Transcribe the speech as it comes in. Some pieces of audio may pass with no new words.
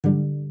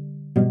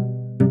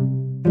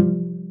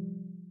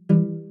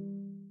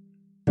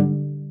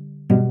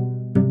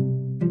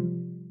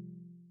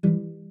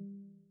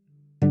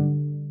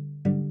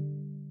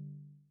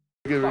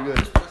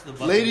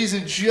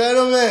ladies and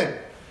gentlemen.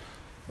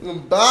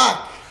 Welcome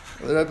back.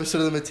 Another episode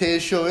of the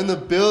Mathias Show in the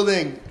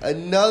building. A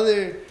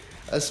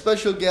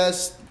special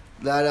guest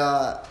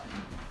that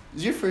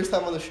is your first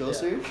time on the show, yeah.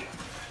 Serge?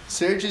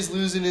 Serge is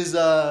losing his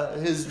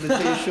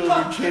Mathias Show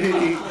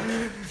virginity,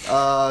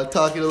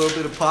 talking a little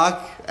bit of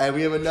puck, and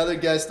we have another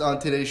guest on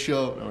today's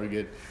show. No, we're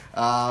good.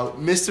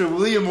 Mr.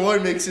 William Moore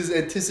makes his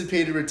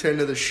anticipated return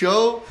to the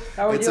show.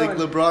 How are you doing? Like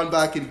LeBron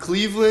back in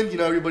Cleveland. You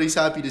know, everybody's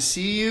happy to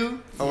see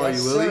you. How are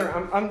you, Willy?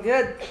 Sir. I'm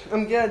good.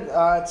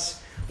 It's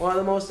one of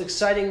the most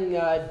exciting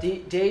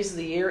days of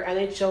the year.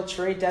 NHL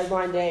trade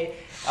deadline day.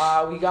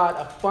 We got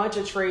a bunch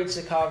of trades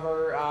to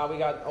cover. We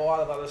got a lot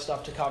of other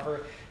stuff to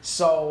cover.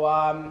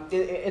 So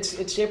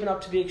it's shaping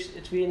up to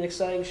be an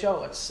exciting show.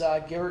 Let's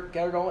get her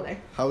going, eh?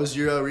 How was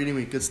your reading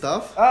week? Good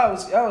stuff?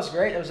 It was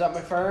great. I was at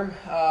my firm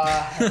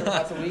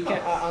at the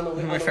weekend on the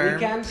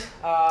weekend.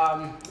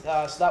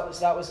 So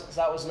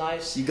that was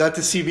nice. You got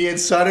to see me and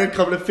Sutter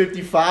coming to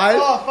 55.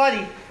 Oh,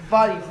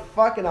 buddy,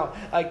 fucking hell!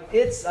 Like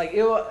it's like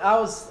it.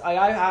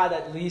 I had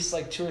at least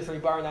like 2 or 3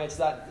 bar nights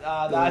that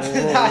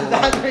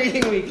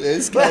reading week.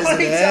 This guy's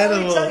an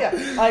animal.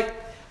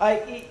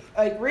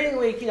 Like reading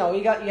week, you know,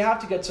 you have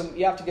to get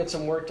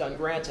some work done.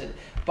 Granted,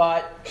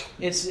 but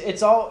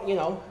it's all, you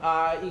know.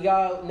 You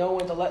gotta know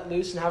when to let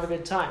loose and have a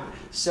good time.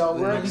 So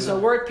we're at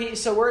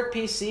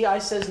PC. I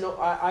says no.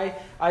 I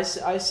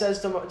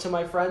says to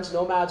my friends,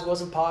 Nomads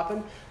wasn't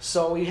popping.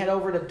 So we head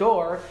over to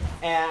Door,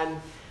 and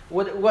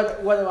what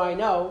do I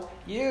know?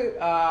 You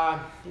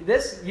and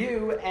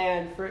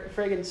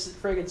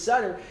friggin'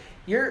 Sutter.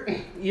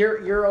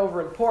 You're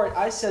over in Port.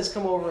 I says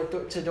come over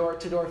to door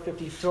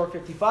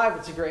 55.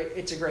 It's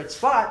a great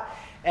spot,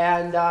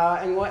 and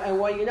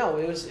what you know,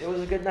 it was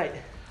a good night.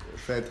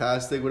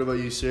 Fantastic. What about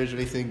you, Serge?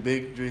 Anything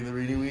big during the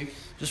reading week?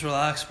 Just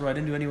relax, bro. I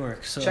didn't do any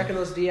work. So checking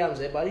those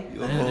DMs, eh, buddy?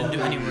 I didn't do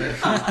any work.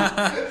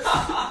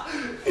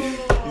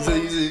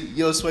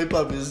 Yo, swipe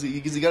up.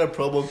 He got a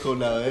promo code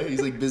now, eh?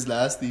 He's like biz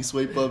nasty.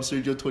 Swipe up,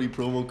 Sergio 20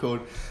 promo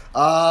code.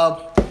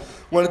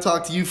 Want to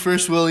talk to you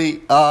first,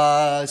 Willy.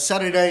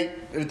 Saturday night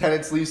in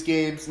attendance, Leafs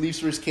games, Leafs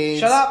vs.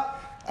 Canes. Shut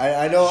up.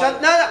 I know.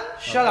 No.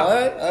 Shut up. All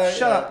right.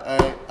 Shut up. All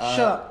right. Shut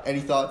up. Any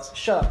thoughts?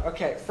 Shut up.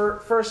 Okay.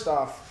 First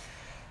off,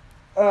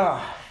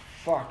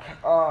 fuck.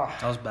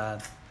 That was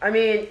bad. I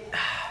mean,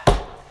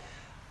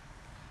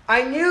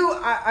 I knew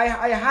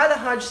I had a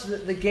hunch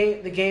that the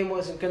game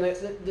wasn't gonna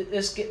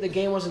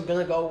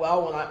go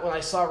well when I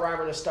saw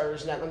Reimer in the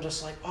starter's net. And I'm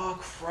just like, oh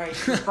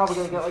Christ, he's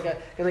probably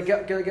gonna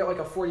get like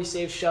a 40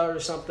 save shutout or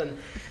something.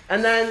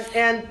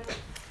 And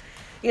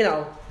you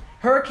know,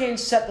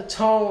 Hurricanes set the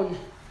tone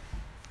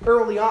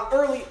early on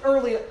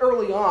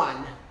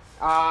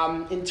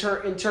in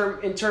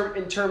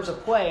terms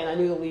of play, and I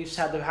knew the Leafs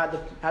had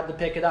to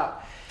pick it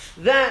up.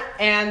 That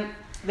and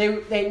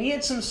They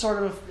needed some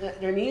sort of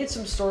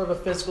a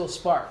physical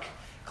spark.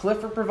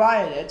 Clifford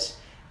provided it,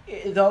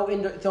 though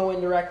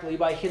indirectly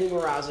by hitting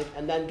Mrazek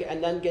and then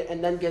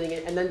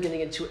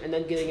getting into a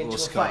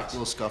fight. A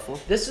little scuffle.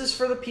 This is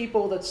for the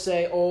people that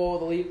say, "Oh,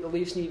 the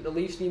Leafs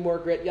need more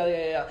grit."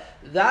 Yeah.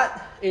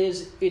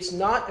 It's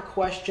not a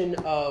question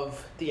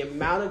of the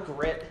amount of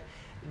grit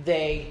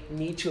they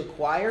need to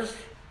acquire.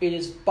 It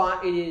is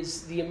buy-in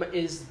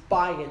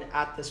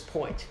at this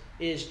point.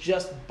 It is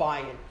just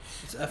buy-in.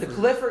 It's effort. The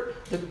Clifford,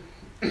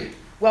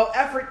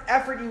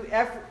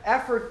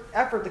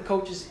 effort. The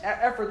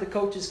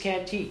coaches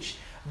can't teach.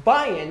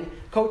 Buy-in,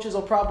 coaches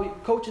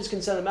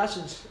can send a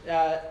message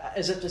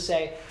as if to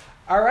say,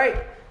 all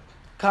right,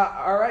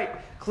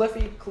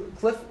 Cliffy,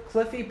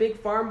 big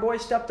farm boy,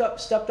 stepped up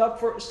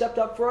for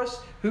us.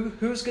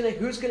 Who's gonna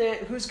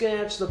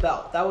answer the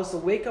bell? That was the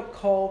wake up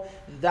call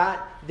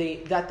that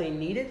they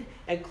needed,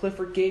 and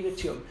Clifford gave it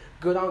to him.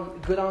 Good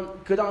on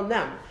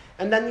them.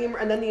 And then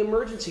the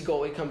emergency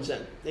goalie comes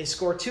in. They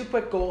score 2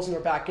 quick goals and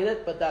they're back in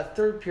it. But that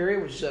third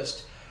period was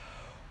just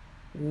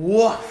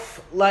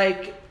woof.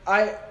 Like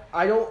I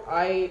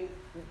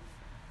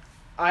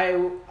was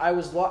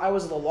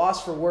at a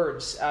loss for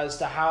words as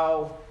to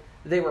how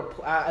they were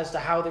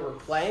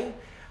playing,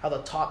 how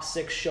the top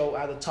six showed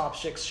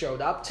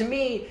up. To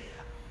me,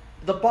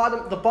 the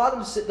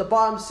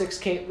bottom six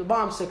came to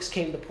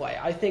play.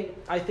 I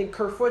think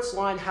Kerfoot's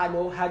line had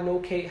no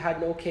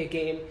okay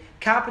game.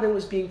 Kapanen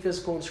was being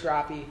physical and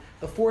scrappy.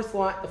 The fourth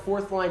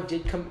line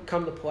did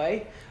come to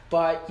play,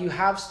 but you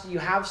have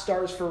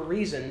stars for a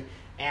reason.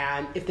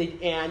 And if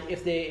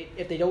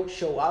they don't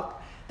show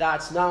up,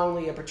 that's not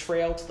only a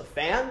betrayal to the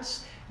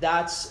fans,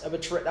 that's a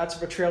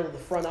betrayal to the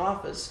front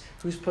office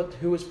who has put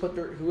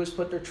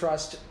their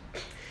trust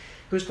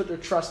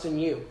in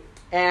you.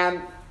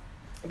 And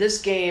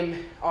this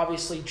game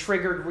obviously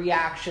triggered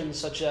reactions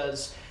such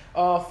as,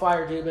 oh,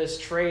 fire Dubas,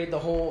 trade the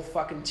whole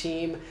fucking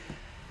team.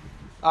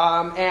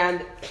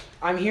 And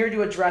I'm here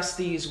to address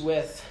these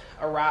with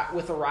a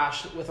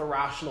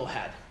rational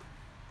head.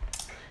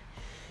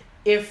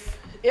 If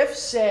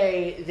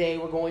say they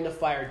were going to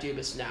fire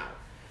Dubas now,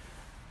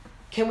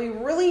 can we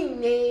really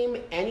name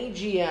any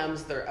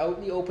GMs that are out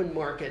in the open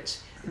market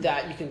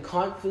that you can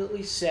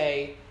confidently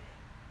say,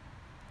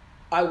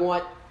 I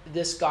want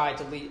this guy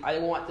to lead. I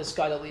want this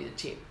guy to lead a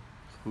team.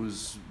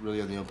 Who's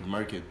really on the open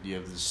market? Do you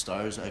have the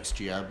Stars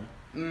ex-GM?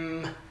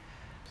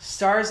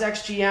 Stars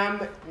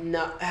ex-GM.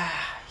 No,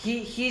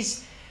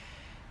 he's.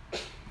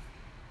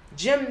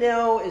 Jim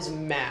Nill is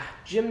meh.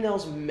 Jim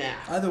Nill's meh.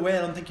 Either way,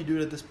 I don't think you do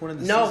it at this point in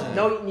the season.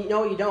 No,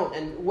 you don't.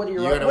 And what are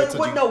your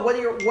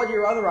what are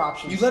your other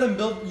options? You let him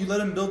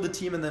build the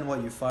team, and then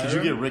what? You fire Did you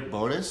him? get Rick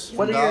Bowness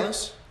from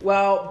Dallas?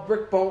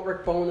 Rick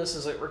Bowness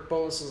is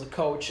a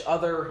coach.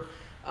 Other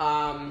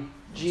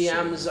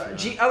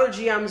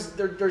GMs,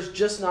 there's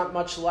just not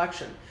much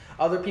selection.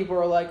 Other people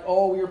are like,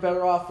 oh, you're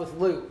better off with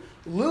Lou.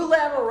 Lou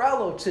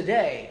Lamoriello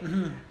today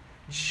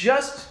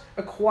just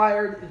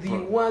acquired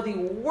one of the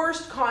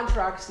worst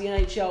contracts in the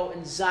NHL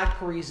in Zach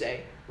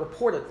Parise,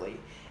 reportedly,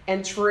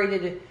 and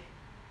traded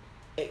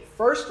a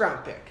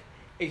first-round pick,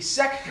 a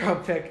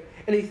second-round pick,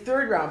 and a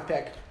third-round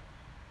pick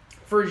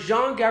for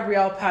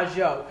Jean-Gabriel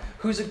Pageau,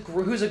 who's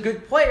a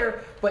good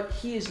player, but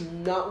he is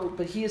not worth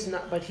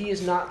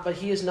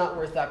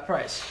that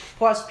price.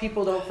 Plus,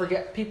 people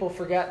forget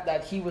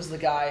that he was the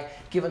guy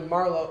giving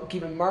Marlowe and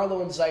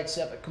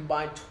Zaitsev a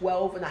combined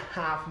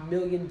 $12.5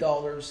 million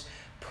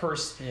per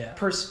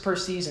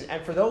season,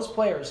 and for those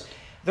players,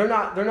 they're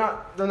not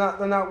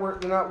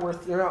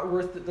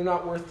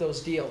worth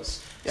those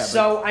deals. Yeah,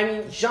 so I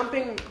mean,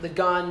 jumping the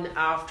gun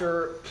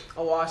after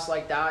a loss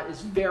like that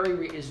is very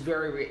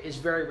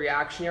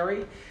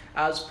reactionary,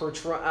 as per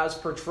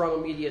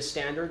Toronto media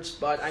standards.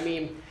 But I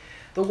mean,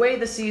 the way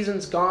the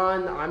season's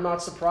gone, I'm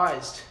not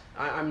surprised.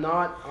 I'm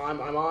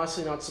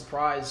honestly not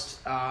surprised.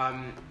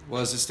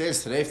 Well, as it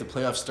stands today, if the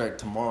playoffs start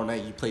tomorrow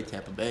night, you play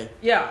Tampa Bay.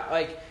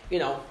 Yeah,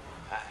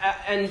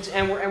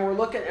 and we're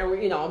looking,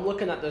 and I'm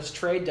looking at this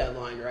trade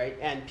deadline, right?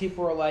 And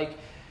people are like,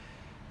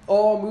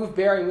 "Oh, move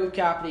Barry, move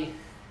Capney."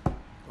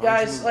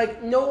 Guys,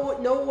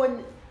 no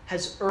one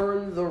has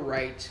earned the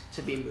right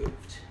to be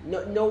moved.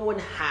 No one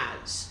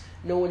has.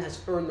 No one has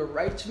earned the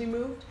right to be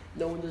moved.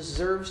 No one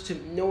deserves to.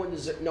 No one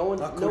deserves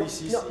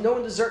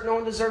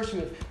to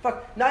move.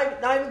 Fuck. Not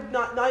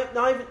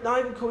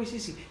even Cody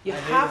Ceci. You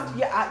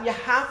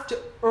have to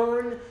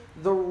earn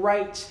the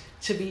right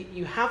to be.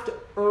 You have to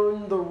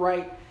earn the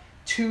right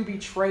to be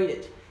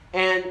traded.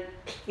 And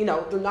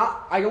they're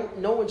not.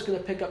 No one's going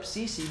to pick up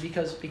Ceci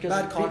because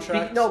bad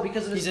contract.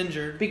 Because of he's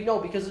injured.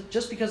 Because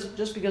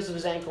of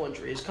his ankle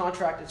injury. His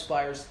contract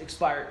expires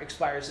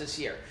this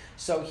year.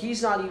 So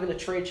he's not even a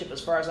trade chip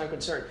as far as I'm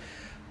concerned.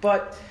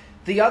 But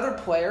the other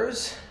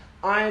players,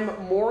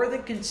 I'm more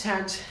than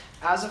content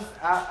as a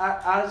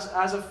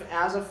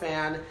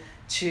fan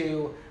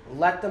to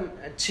let them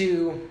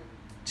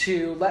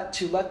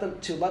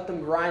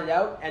grind it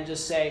out and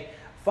just say,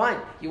 fine,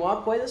 you want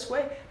to play this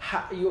way?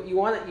 You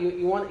want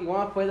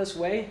to play this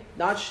way?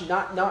 Not show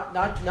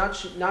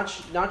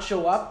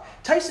up.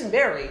 Tyson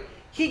Barrie,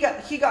 he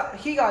got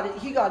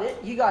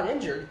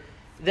injured.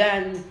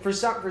 Then for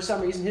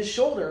some reason his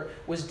shoulder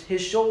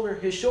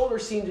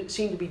seemed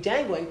to be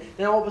dangling.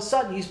 Then all of a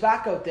sudden he's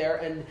back out there,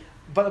 and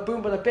bada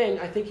boom, bada bing.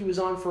 I think he was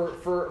on for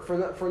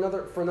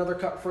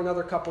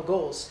another couple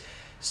goals.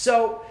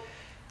 So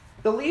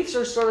the Leafs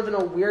are sort of in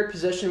a weird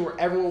position where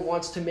everyone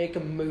wants to make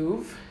a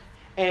move,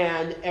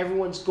 and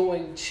everyone's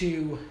going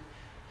to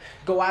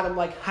go at them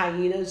like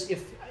hyenas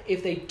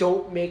if they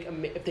don't make a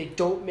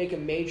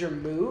major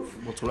move.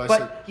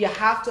 You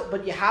have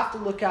to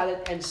look at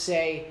it and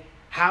say,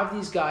 have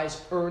these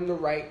guys earned the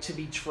right to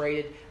be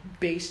traded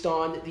based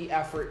on the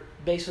effort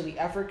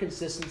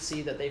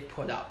consistency that they've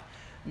put up?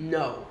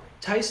 No.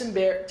 Tyson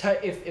Barrie,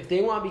 if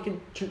they want to be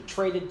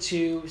traded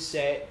to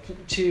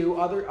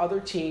other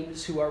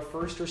teams who are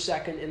first or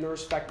second in their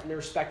respective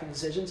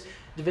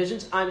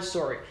divisions, I'm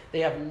sorry,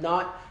 they have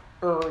not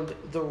earned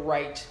the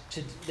right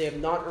to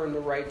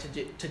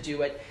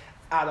do it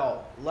at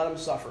all. Let them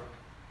suffer.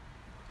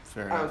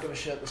 Fair enough. I don't give a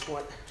shit at this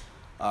point.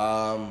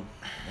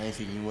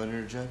 Anything you want to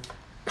interject?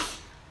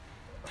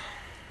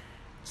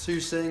 So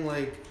you're saying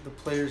the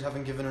players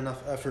haven't given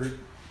enough effort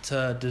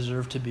to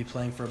deserve to be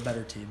playing for a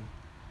better team?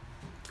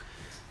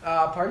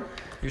 Pardon?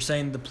 You're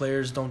saying the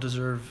players don't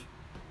deserve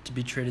to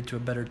be traded to a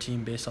better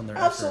team based on their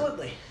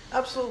effort?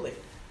 Absolutely.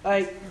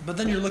 But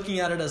then you're looking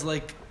at it as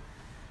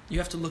you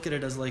have to look at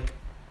it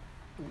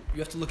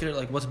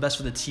what's best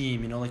for the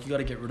team. You got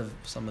to get rid of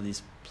some of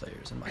these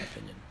players, in my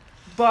opinion.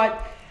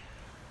 But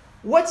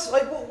what's a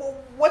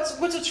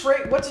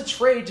trade? What's a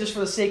trade just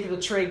for the sake of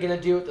the trade going to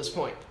do at this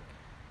point?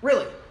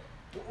 Really?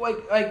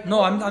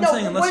 No, I'm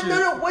saying unless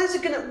what is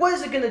it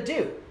gonna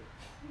do?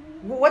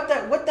 What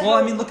the Well,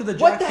 I mean, look at the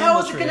Jack Campbell trade. What the hell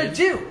is it gonna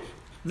do?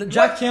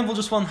 Jack Campbell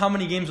just won how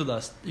many games with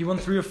us? He won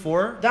 3 or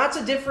 4.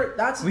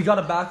 We got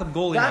a backup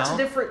goalie now.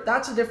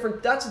 That's a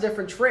different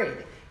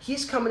trade.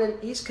 He's coming in.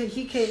 He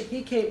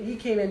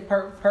came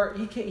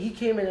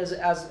in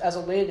as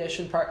a late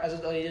addition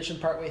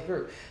partway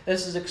through.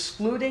 This is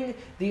excluding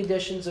the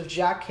additions of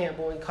Jack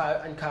Campbell and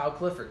Kyle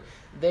Clifford.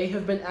 They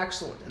have been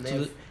excellent,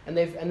 and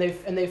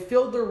they've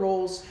filled their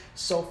roles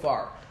so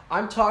far.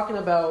 I'm talking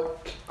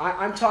about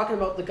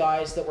the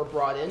guys that were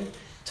brought in.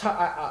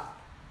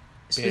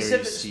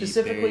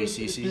 specifically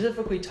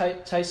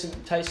CC.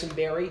 Tyson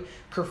Barrie,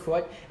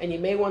 Kerfoot, and you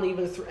may want to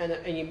even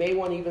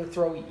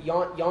throw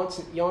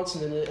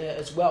Janssen in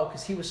as well,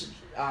 because he was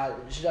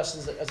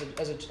just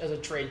as a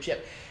trade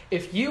chip.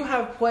 If you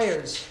have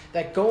players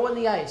that go on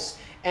the ice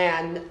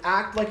and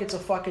act like it's a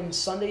fucking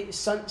Sunday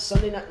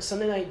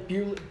night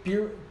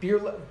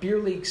beer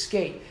league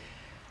skate,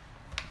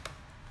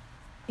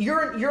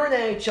 you're an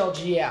NHL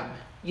GM.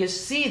 You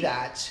see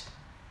that,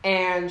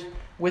 and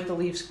with the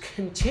Leafs'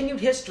 continued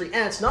history,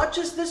 and it's not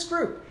just this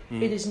group.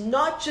 It is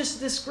not just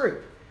this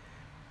group.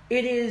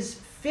 It is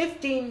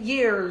 15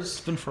 years.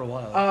 It's been for a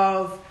while.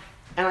 Of,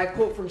 and I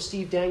quote from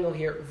Steve Dangle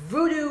here,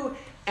 voodoo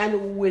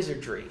and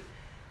wizardry.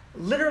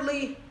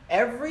 Literally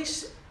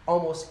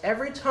almost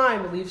every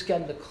time the Leafs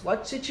get into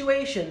clutch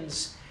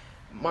situations,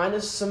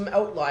 minus some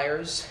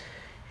outliers,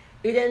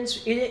 it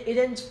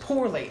ends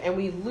poorly, and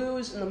we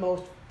lose in the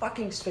most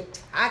fucking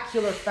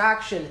spectacular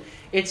fashion.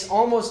 It's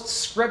almost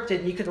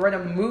scripted. You could write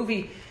a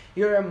movie.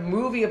 You're a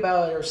movie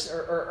about it,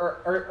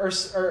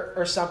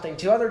 or something.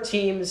 To other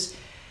teams,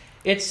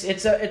 it's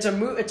a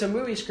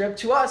movie script.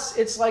 To us,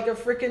 it's like a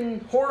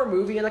freaking horror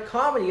movie and a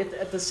comedy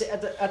at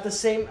the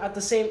same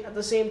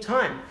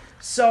time.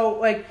 So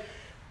like,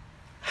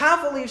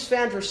 half of Leafs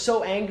fans are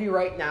so angry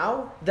right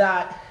now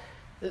that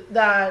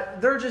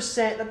they're just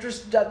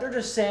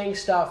saying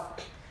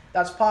stuff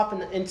that's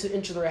popping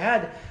into their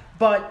head.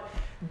 But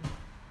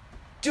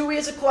do we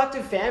as a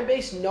collective fan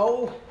base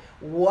know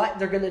what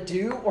they're going to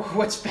do or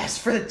what's best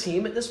for the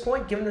team at this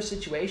point, given their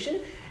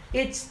situation?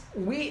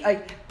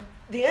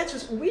 The answer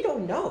is we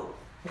don't know.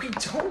 We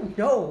don't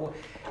know.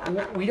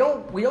 We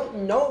don't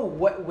know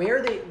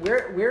where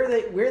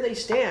they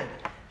stand.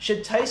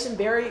 Should Tyson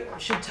Barrie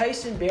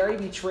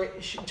be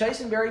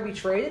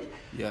traded?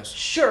 Yes.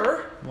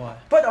 Sure. Why?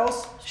 But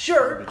also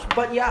sure.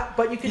 Garbage.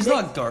 But you can. He's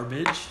not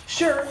garbage.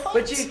 Sure. What?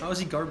 But you. How is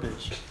he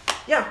garbage?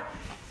 Yeah.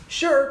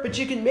 Sure, but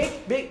you can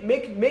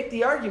make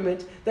the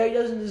argument that he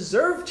doesn't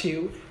deserve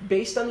to,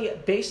 based on the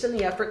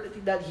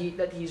effort that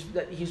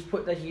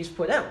he's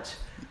put out,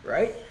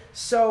 right?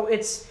 So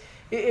it's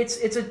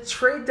a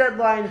trade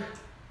deadline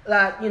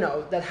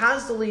that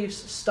has the Leafs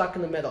stuck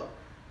in the middle.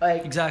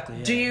 Like, exactly.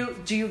 Yeah.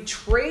 Do you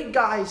trade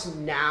guys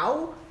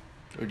now,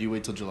 or do you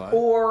wait till July?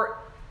 Or,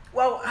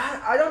 well,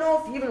 I don't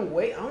know if you even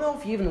wait. I don't know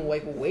if you even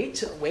wait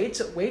till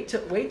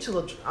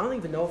the. I don't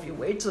even know if you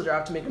wait till the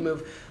draft to make a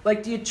move.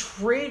 Like, do you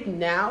trade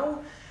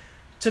now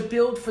to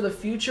build for the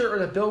future, or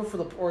to build for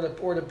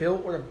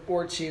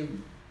or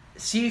to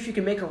see if you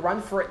can make a run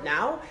for it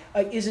now?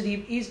 Like, is it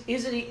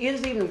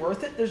even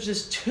worth it? There's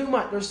just too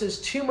much. There's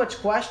just too much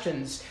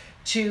questions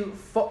to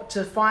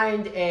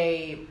find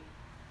a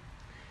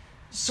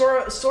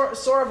sort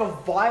of a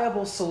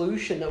viable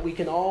solution that we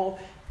can all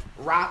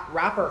wrap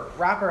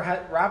our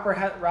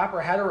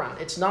head around.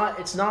 It's not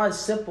as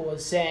simple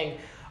as saying,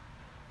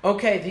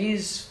 okay,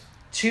 these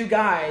two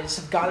guys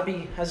have got to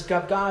be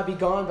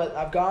gone, but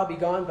I've got to be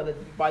gone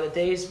by the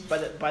day's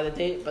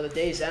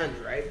end,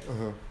 right?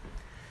 Uh-huh.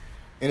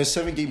 In a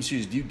 7-game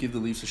series, do you give the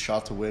Leafs a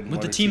shot to win?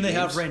 With the team they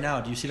have right now,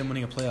 do you see them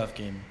winning a playoff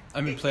game?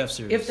 Playoff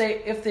series.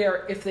 If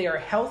they are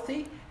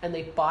healthy and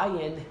they buy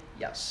in,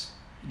 yes.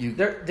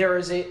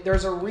 There's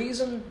a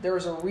reason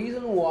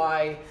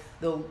why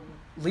the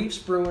Leafs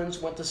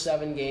Bruins went to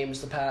 7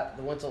 games.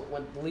 The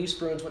Leafs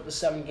Bruins went to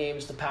 7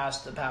 games the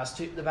past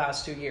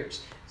 2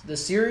 years. The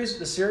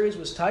series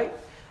was tight.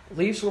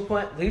 Leafs were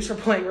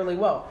playing really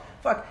well.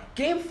 Fuck,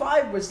 Game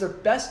 5 was their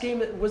best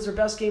game. Of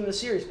the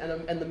series,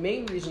 and the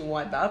main reason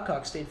why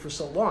Babcock stayed for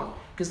so long,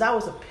 because that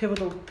was a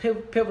pivotal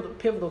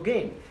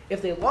game.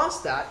 If they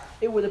lost that,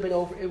 it would have been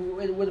over. It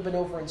would have been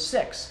over in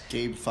 6.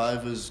 Game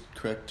 5 was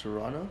correct,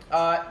 Toronto.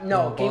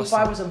 No, Game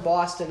 5 was in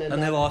Boston,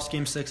 and they lost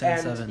Game 6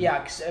 and 7.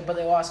 Yeah, but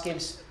they lost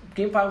games.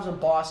 Game 5 was in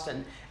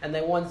Boston, and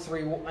they won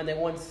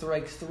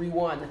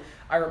 3-1.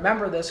 I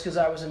remember this because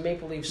I was in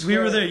Maple Leaf Square.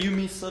 We were there. You,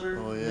 me, Sutter.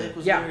 Oh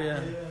yeah.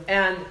 Yeah.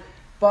 And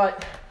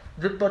but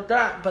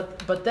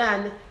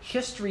then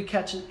history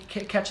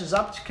catches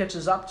up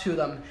to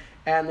them,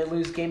 and they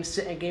lose game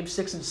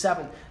 6 and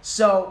 7.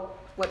 So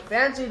what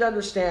fans need to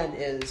understand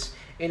is,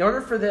 in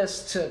order for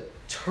this to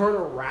turn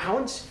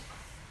around,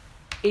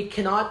 it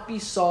cannot be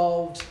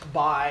solved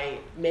by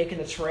making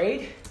a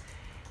trade.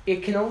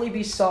 It can only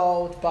be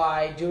solved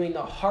by doing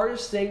the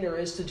hardest thing there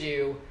is to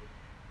do,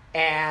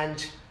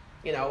 and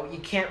you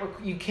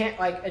can't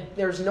like,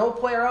 there's no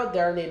player out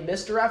there named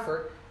Mr.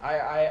 Effort.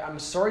 I'm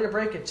sorry to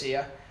break it to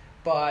you,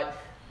 but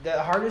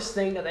the hardest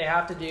thing that they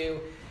have to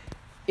do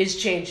is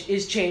change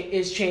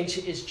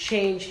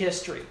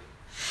history.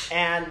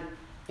 And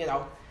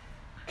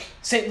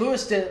St.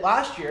 Louis did it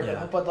last year,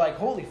 yeah. But like,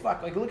 holy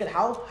fuck, like, look at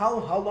how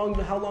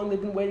long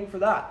they've been waiting for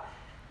that.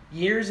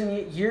 Years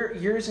and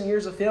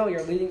years of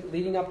failure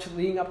leading up to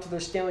their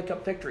Stanley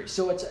Cup victory.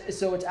 So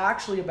it's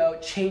actually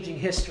about changing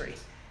history.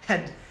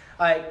 And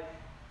like,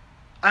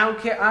 I don't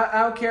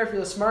care if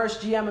you're the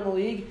smartest GM in the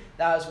league.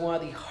 That is one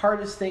of the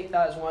hardest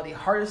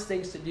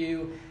things to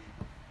do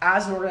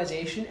as an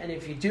organization. And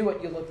if you do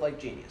it, you look like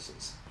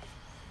geniuses.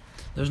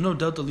 There's no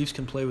doubt the Leafs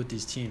can play with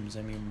these teams.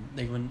 I mean,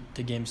 they went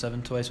to Game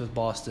 7 twice with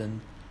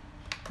Boston.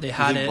 They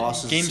had it.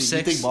 Game 6.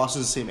 You think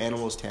Boston's the same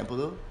animal as Tampa,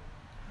 though?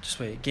 Just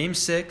wait. Game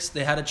 6,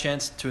 they had a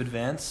chance to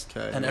advance,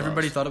 and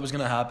everybody thought it was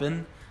going to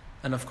happen.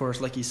 And, of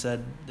course, like you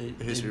said,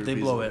 they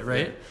blow it,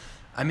 right? Yeah.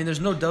 I mean, there's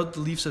no doubt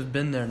the Leafs have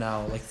been there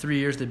now. Like, 3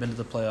 years they've been to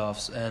the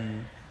playoffs,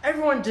 and...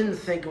 Everyone didn't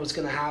think it was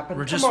going to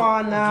happen.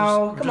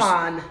 Come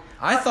on.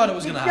 I thought it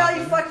was going to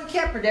happen. You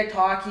can't predict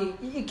hockey.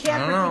 You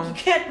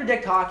can't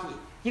predict hockey.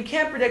 You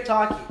can't predict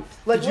hockey.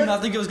 Did you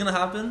not think it was going to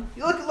happen?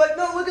 Look at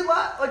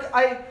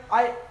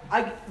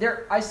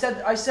I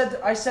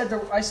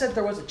said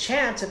there was a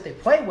chance if they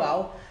play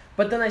well,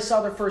 but then I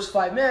saw their first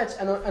 5 minutes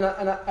and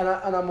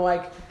I'm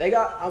like they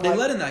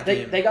led in that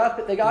game. They got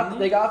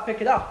to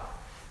pick it up.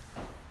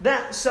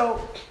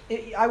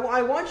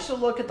 I want you to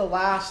look at the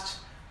last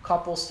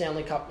couple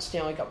Stanley Cup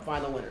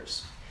final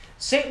winners.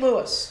 St.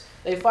 Louis,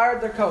 they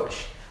fired their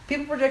coach.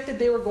 People predicted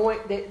they're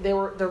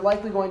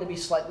likely going to be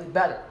slightly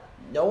better.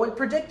 No one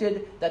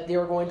predicted that they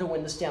were going to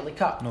win the Stanley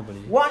Cup. Nobody.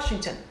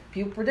 Washington,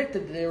 people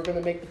predicted that they were going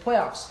to make the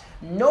playoffs.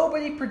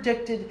 Nobody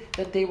predicted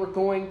that they were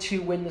going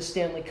to win the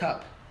Stanley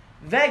Cup.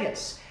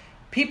 Vegas,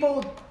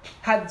 people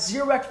had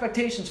zero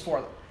expectations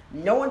for them.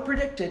 No one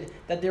predicted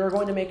that they were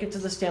going to make it to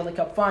the Stanley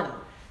Cup final.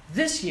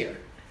 This year,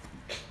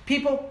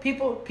 people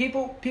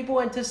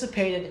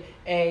anticipated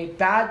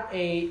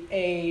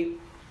a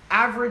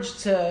average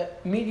to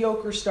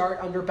mediocre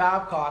start under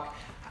Babcock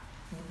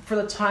for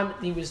the time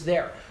that he was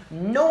there.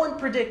 No one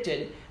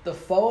predicted the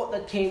fallout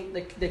that came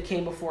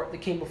before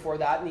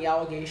that and the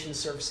allegations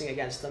surfacing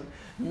against them.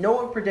 No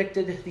one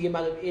predicted the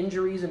amount of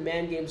injuries and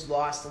man games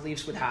lost the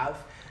Leafs would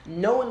have.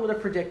 No one would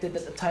have predicted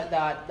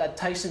that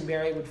Tyson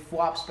Barrie would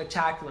flop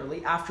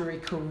spectacularly after a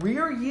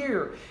career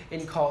year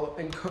in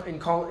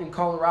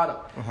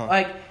Colorado. Uh-huh.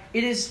 Like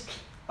it is,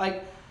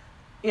 like,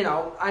 you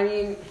know, I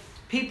mean,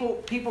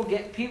 people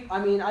get people. I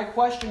mean, I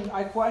question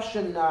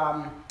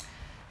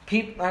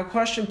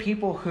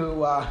people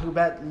who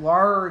bet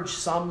large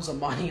sums of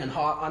money on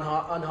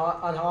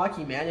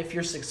hockey, man. If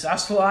you're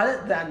successful at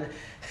it, then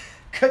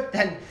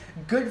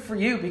good for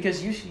you,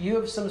 because you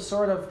have some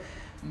sort of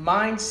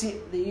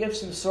you have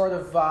some sort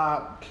of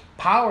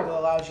power that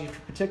allows you to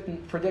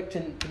predict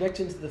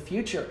into the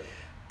future.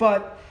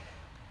 But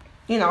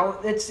you know,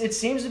 it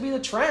seems to be the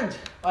trend.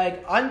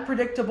 Like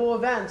unpredictable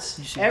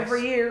events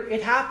every year,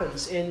 it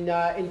happens in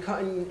hockey,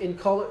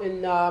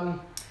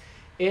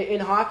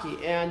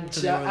 and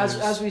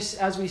as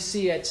we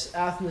see it,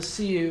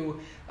 Athanasiou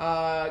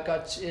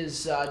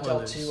is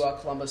dealt to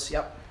Columbus.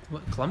 Yep.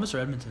 What, Columbus or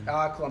Edmonton?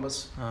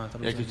 Columbus.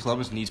 Because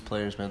Columbus needs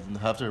players, man.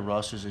 Half their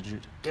roster's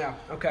injured. Yeah.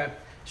 Okay.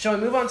 Shall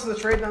we move on to the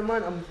trade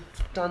deadline? I'm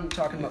done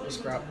talking about this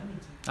crap.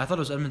 I thought it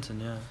was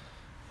Edmonton. Yeah.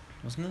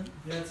 Wasn't it?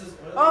 Yeah, it says.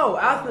 Oh,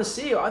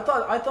 Athanasiou. I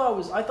thought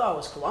it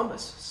was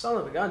Columbus. Son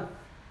of a gun.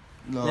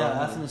 No.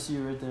 Yeah,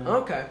 Athanasiou right there.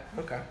 Okay.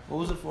 What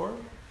was it for?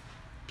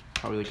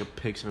 Probably like a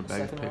pigs and a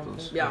bag of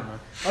pickles. Yeah.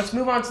 Let's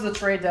move on to the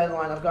trade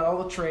deadline. I've got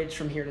all the trades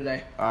from here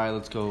today. All right,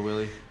 let's go,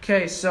 Willy.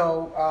 Okay,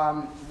 so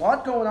a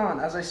lot going on.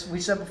 As we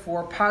said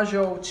before,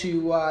 Pajot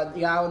to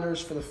the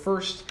Islanders for the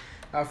first,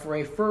 for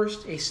a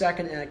first, a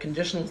second, and a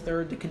conditional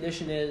third. The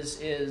condition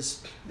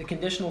is the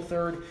conditional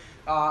third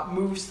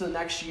moves to the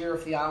next year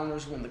if the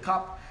Islanders win the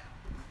Cup.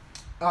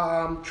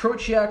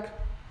 Trocheck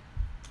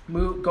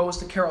goes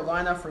to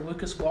Carolina for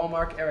Lucas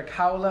Wallmark, Eric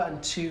Howla,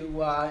 and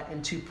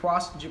two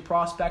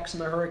prospects in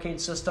the Hurricane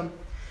system.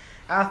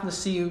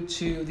 Athanasiou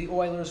to the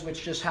Oilers,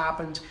 which just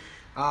happened.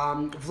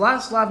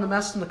 Vladislav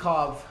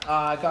Namestnikov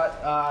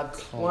got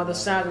one of the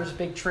Senators'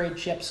 big trade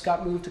chips,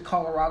 got moved to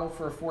Colorado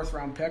for a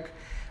 4th-round pick.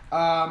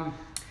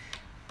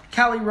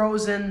 Calle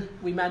Rosen,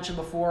 we mentioned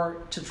before,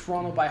 to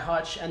Toronto by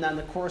Hutch, and then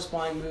the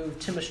corresponding move,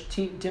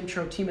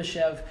 Dmytro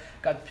Timoshev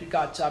got picked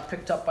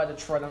up by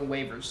Detroit on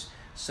waivers.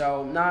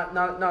 So not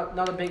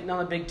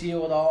a big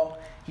deal at all.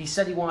 He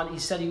said he wanted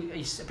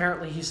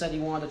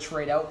to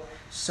trade out,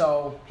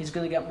 so he's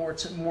going to get more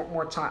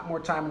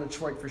time in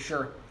Detroit for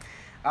sure.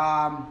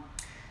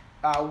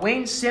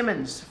 Wayne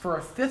Simmons for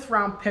a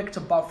 5th-round pick to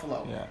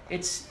Buffalo. Yeah.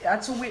 Wayne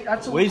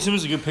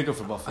Simmons is a good pickup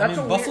for Buffalo. I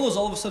mean, Buffalo's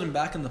all of a sudden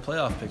back in the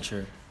playoff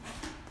picture.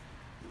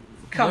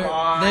 Come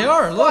on. They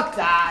are. Look.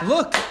 That.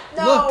 Look.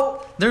 No.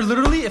 Look. They're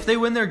literally, if they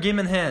win their game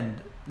in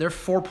hand, they're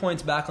 4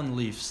 points back on the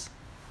Leafs.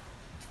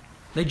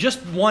 They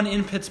just won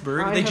in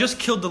Pittsburgh. They just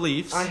killed the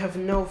Leafs. I have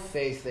no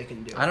faith they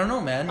can do it. I don't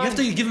know, man. You have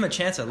to give them a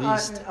chance at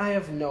least. I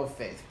have no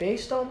faith. I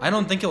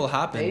don't think it will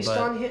happen.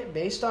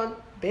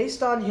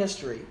 Based on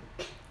history,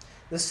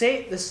 the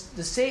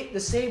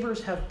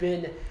Sabres have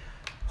been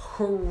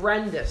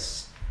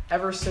horrendous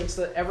ever since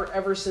the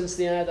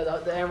end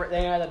of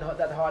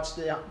that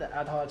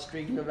hot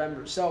streak in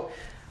November. So,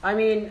 I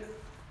mean,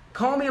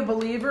 call me a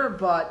believer,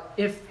 but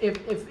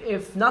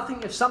if nothing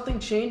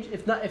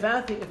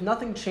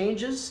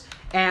changes,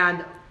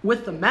 and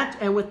with the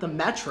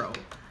Metro,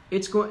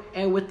 it's going,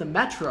 and with the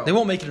Metro, they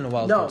won't make it in a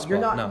wild card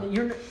spot.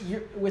 You're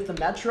with the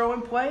Metro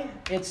in play.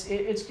 It's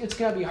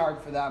going to be hard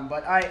for them.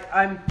 But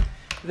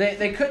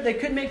They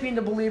could make me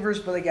into believers,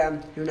 but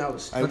again, who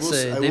knows? I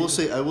will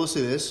say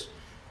this.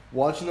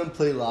 watching them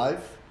play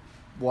live,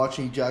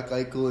 watching Jack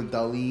Eichel and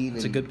Dahlin.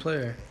 It's a good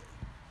player.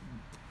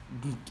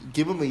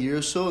 Give them a year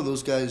or so, and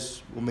those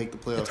guys will make the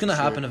playoffs. It's gonna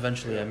happen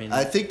eventually. I mean,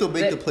 I think they'll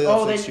make the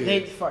playoffs next year.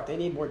 They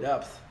need more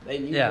depth. They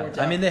need yeah, more depth.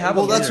 I mean, they have.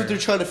 Well, that's what they're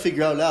trying to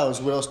figure out now.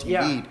 Is what else do you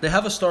need? They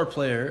have a star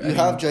player. You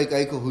have Jack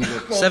Eichel, who's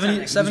a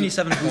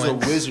 77 points. Who's a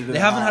wizard. They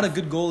haven't had a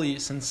good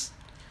goalie since.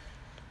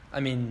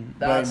 I mean,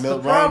 that's the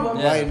problem.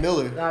 Ryan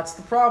Miller. That's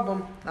the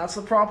problem.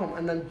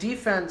 And then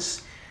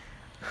defense.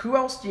 Who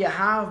else do you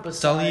have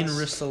besides Dahlin,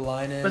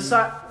 Ristolainen?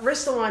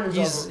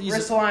 Ristolainen's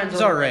he's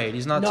alright.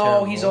 He's not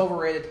terrible. No, he's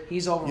overrated.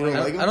 You don't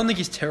like him? I don't think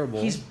he's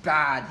terrible. He's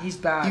bad. He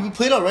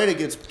played alright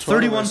against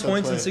Toronto. 31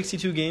 points in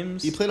 62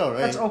 games. He played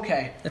alright. That's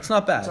okay. It's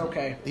not bad. It's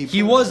okay.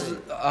 He was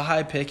a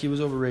high pick. He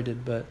was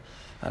overrated, but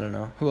I don't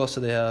know. Who else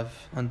do they have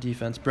on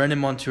defense? Brandon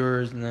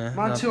Montour is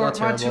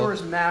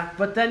Montour's meh.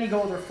 But then you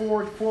go with their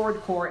forward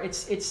core.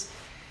 It's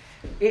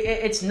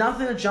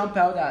nothing to jump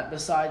out at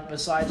besides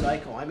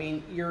Eichel. I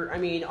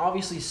mean,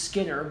 obviously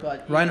Skinner,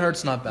 but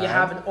Reinhardt's not bad. You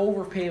have an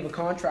overpay of a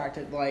contract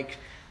at $9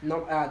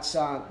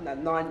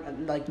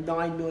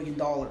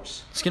 million.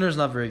 Skinner's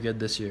not very good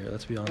this year.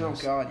 Let's be honest. Oh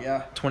God,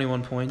 yeah.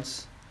 21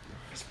 points.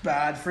 It's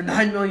bad for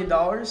 $9 million.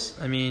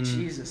 I mean,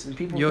 Jesus, and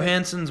people.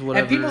 Johansson's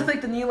whatever. And people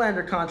think the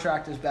Nylander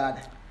contract is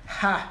bad.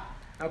 Ha.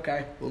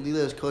 Okay. Well,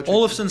 Nylander's contract.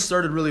 Olofsson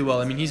started really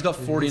well. I mean, he's got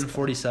 40 and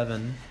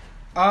 47.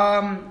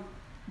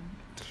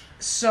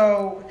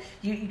 So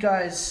you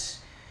guys,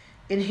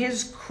 in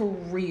his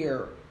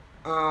career,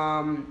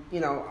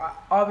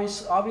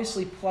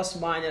 obviously plus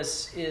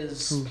minus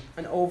is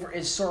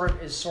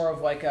sort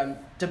of like a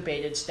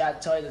debated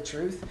stat. To tell you the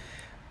truth,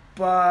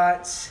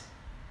 but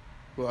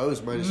I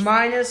was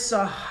minus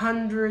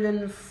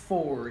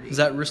 140. Is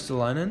that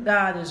Ristolainen?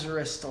 That is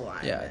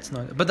Ristolainen. Yeah, it's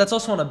not. But that's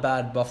also on a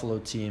bad Buffalo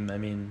team. I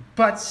mean,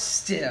 but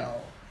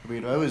still.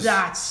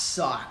 That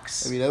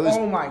sucks.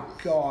 Oh my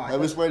God. I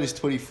was minus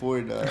 24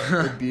 in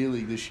beer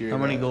league this year. How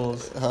many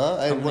goals? Huh?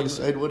 I had one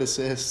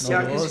assist.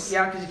 Yeah, because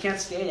you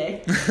can't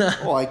skate, eh?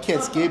 Oh, I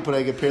can't skate, but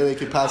apparently I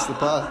can pass the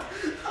puck.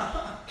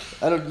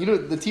 I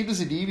don't. The team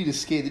doesn't need me to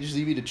skate; they just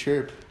need me to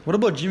chirp. What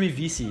about Jimmy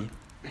Vesey?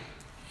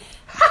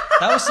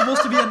 That was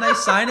supposed to be a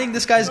nice signing.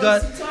 This guy's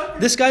got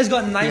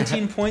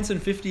 19 points in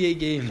 58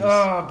 games.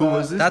 Oh, who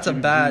was this? That's a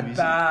bad,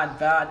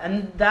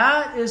 and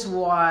that is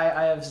why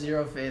I have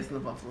zero faith in the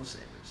Buffalo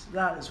Sabres.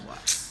 That is why.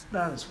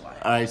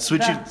 All right,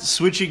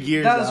 switching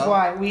gears. That is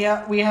why we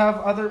have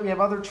other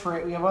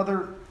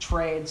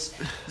trades.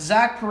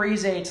 Zach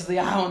Parise to the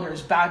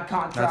Islanders, bad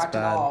contract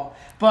and all.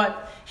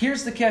 But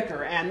here's the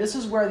kicker, and this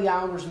is where the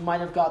Islanders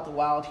might have got the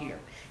Wild here.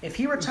 If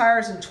he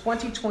retires in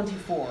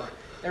 2024,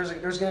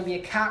 there's going to be a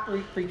cap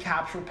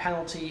recapture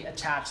penalty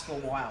attached to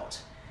the Wild.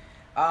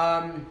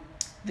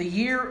 The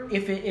year,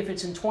 if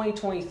it's in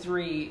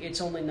 2023,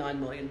 it's only $9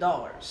 million.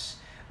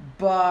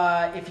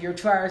 But if he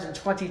retires in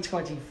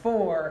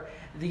 2024,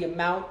 the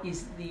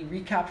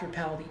recapture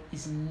penalty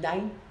is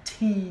 $19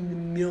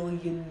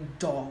 million.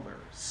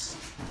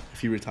 If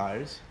he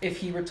retires? If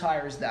he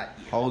retires that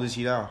year. How old is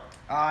he now?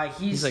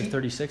 He's like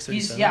 36 or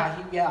something.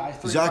 Yeah.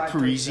 Zach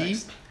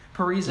Parise?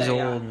 Parise, he's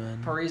old,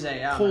 man. Parise,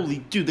 yeah. Holy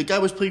dude, the guy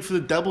was playing for the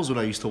Devils when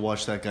I used to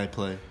watch that guy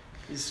play.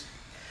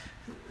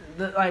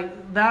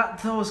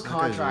 Those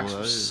contracts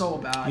were so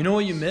bad. You know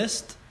what you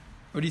missed?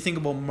 What do you think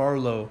about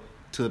Marlowe?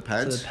 To the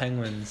Pens? To the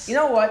Penguins. You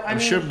know what? I'm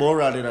sure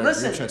Morad in our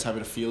group chat's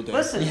having a field day.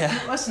 Listen.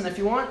 If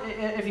he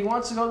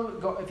wants to go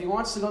to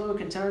a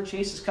contender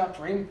Chase's Cup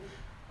dream,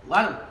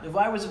 let him. If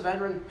I was a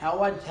veteran,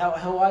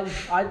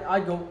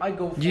 I'd go for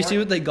it. Do you see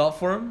what they got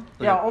for him?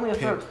 Only a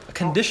third. A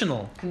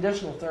conditional.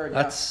 Conditional third.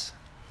 That's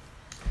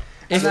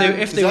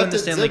if they win the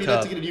Stanley Cup. Does that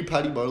have to get a new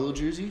Patty Barlow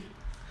jersey?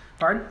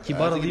 Pardon? He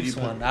bought a Leafs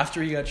one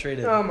after he got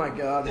traded. Oh my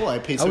God! Oh,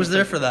 I was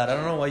there for that. I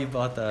don't know why you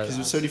bought that.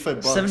 Because it was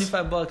 $75.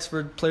 $75 for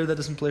a player that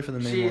doesn't play for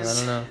them anymore. I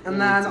don't know. And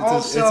then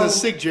it's a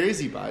sick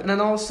jersey, bud. And then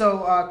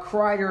also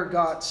Kreider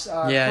got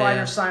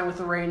signed with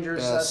the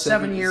Rangers.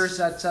 7 years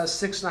at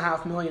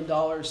 $6.5 million.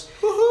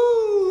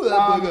 Woohoo!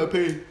 That boy got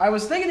paid. I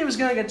was thinking he was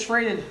going to get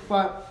traded,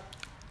 but.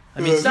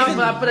 But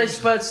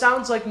it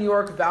sounds like New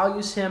York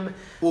values him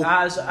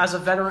as a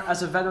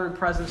veteran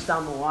presence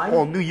down the line.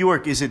 Well, New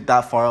York isn't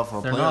that far off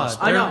from playoffs.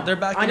 I know. They're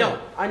back. I know.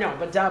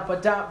 But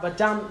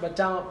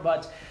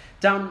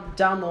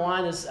down the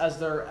line as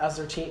their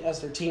team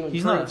improves.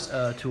 He's not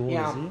too old,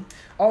 is he?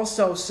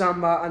 Also,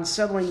 some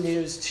unsettling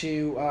news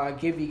to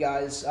give you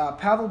guys.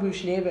 Pavel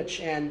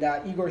Buchnevich and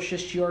Igor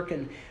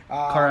Shesterkin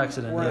car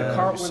accident. Were in a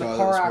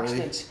car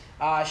accident.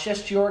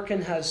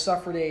 Shesterkin has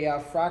suffered a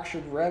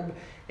fractured rib.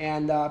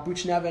 And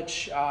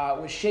Buchnevich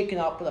was shaken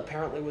up, but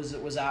apparently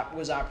was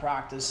at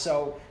practice.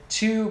 So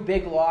 2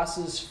 big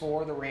losses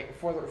for the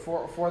Rangers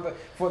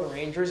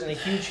and a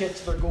huge hit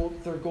to their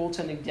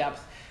goaltending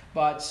depth.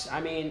 But I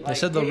mean, they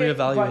said they'll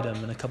reevaluate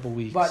him in a couple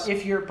weeks. But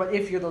if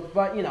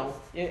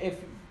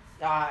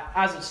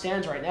as it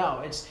stands right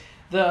now, it's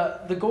the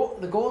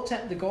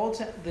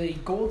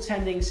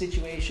goaltending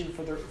situation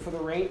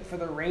for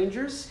the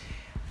Rangers.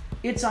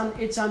 It's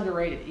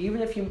underrated.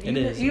 Even if you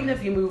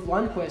move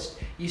Lundqvist,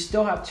 you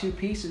still have two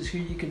pieces who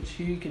you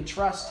can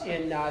trust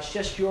in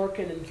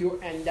Shesterkin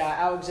and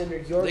Alexander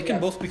Georgiev. They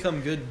can both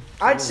become good.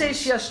 I'd say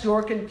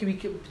Shesterkin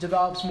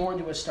develops more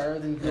into a starter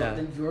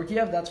than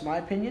Georgiev. That's my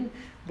opinion.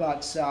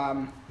 But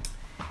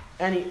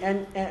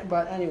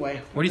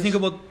anyway. What do you think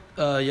about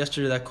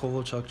yesterday, that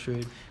Kovalchuk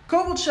trade?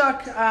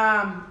 Kovalchuk,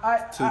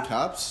 to the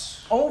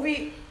Caps.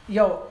 Ovi,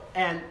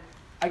 and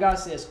I gotta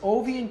say this,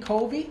 Ovi and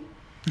Kobe.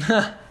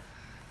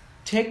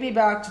 Take me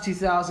back to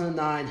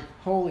 2009.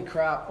 Holy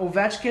crap!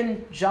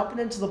 Ovechkin jumping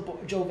into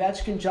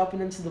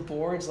the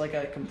boards like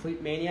a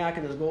complete maniac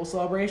in his goal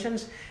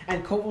celebrations,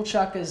 and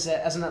Kovalchuk as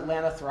an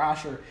Atlanta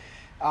Thrasher.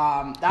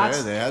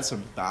 They had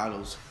some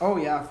battles. Oh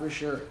yeah, for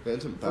sure. They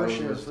had some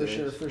battles. For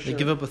sure. They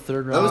give up a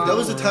third round. That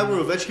was the time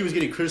where Ovechkin was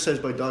getting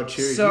criticized by Don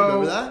Cherry. Do you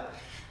remember that?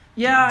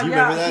 Yeah, Do you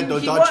remember that?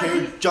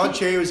 Don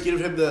Cherry was giving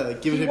him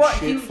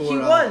shit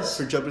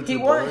for jumping into the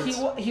boards.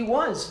 He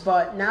was,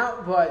 but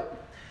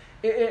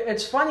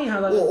it's funny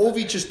how that. Well,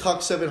 Ovi just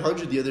talked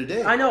 700 the other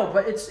day. I know,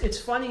 but it's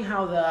funny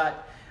how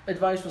that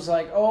advice was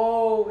like,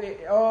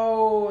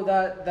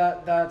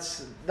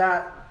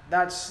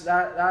 that's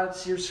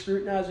you're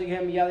scrutinizing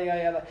him, yada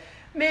yada yada.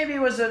 Maybe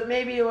it was a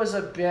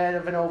bit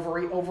of an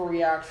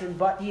overreaction,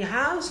 but he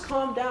has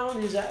calmed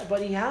down. He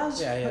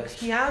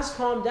has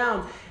calmed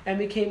down and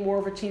became more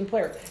of a team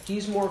player.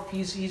 He's more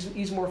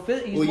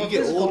physical. You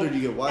get older,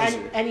 you get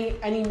wiser, and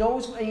he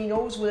knows what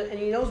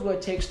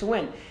it takes to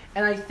win.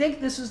 And I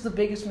think this is the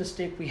biggest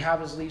mistake we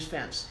have as Leafs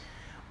fans.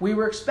 We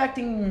were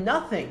expecting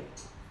nothing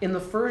in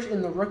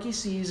the rookie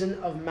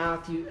season of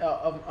Matthew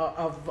of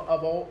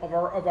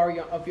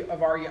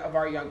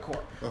our young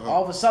core. Uh-huh.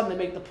 All of a sudden, they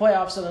make the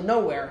playoffs out of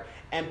nowhere,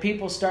 and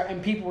people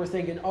were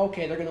thinking,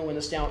 okay, they're going to win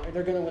the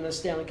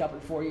Stanley Cup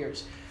in 4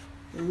 years.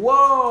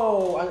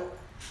 Whoa!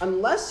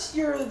 Unless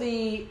you're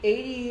the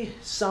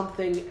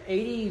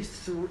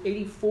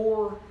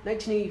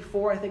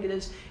 1984, I think it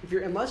is.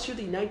 Unless you're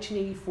the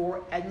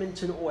 1984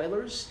 Edmonton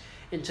Oilers.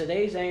 In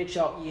today's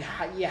NHL, you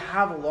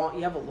have a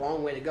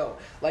long way to go.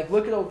 Like,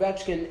 look at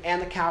Ovechkin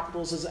and the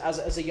Capitals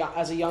as a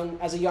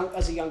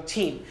young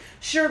team.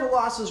 Sure, the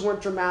losses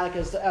weren't dramatic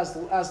as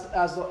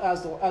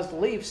the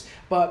Leafs,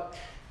 but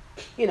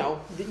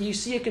you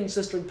see a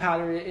consistent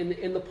pattern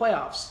in the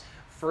playoffs.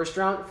 First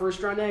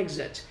round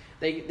exit.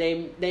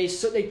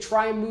 They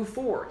try and move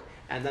forward,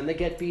 and then they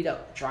get beat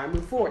up. Try and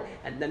move forward,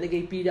 and then they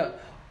get beat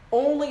up.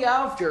 Only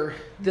after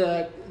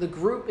the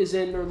group is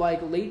in their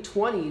late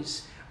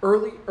 20s.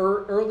 Early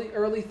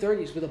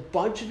 30s with a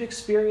bunch of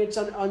experience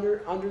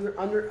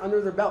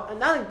under their belt,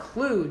 and that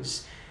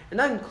includes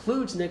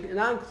Nicholas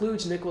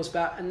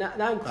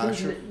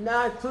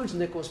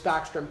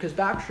Backstrom, because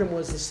Backstrom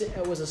was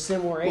a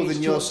similar age. Well,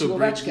 then you also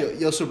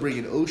bring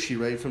in Oshie,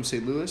 right, from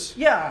St. Louis.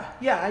 Yeah,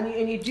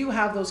 and you do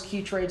have those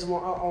key trades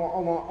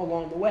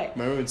along the way.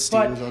 Remember when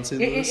Steve was on St.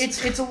 Louis?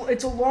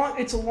 It's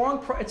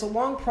a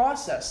long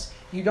process.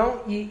 You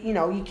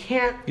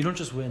can't. You don't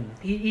just win.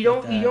 You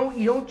don't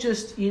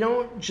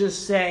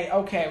just say,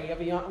 okay, we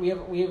have a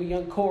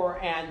young core,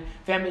 and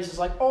fan base is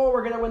like, oh,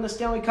 we're gonna win the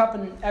Stanley Cup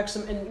in X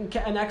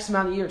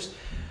amount of years.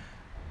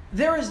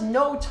 There is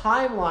no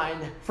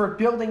timeline for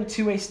building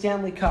to a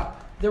Stanley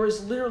Cup. There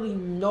is literally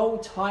no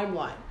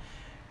timeline.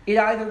 It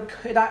can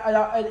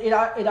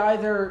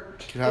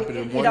happen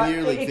in 1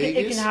 year, like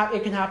Vegas.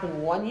 It can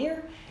happen 1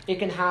 year. It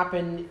can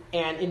happen,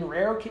 and in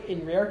rare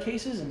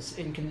cases,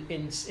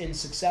 in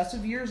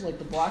successive years, like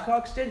the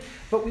Blackhawks did.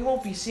 But we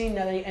won't be seeing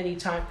that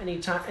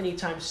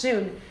anytime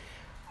soon.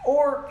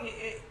 Or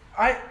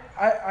I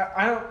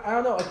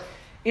don't know.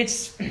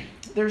 There's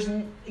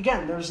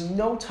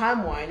no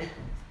timeline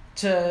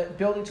to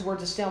building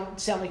towards the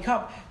Stanley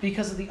Cup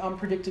because of the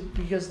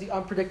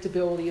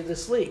unpredictability of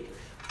this league.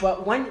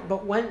 But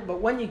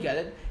when you get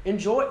it,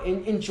 enjoy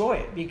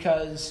it,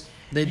 because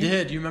they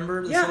did. You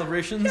remember the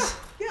celebrations?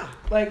 Yeah.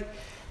 Like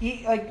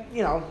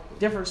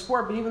different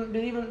sport, but even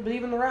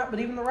the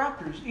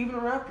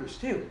Raptors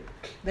too.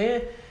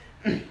 They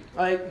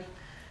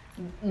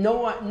no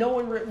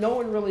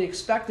one really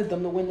expected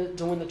them to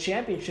win the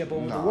championship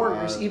over the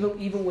Warriors,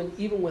 even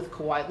with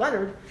Kawhi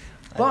Leonard,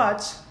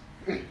 but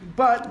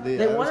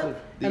they won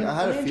it. I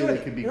had a feeling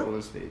it could be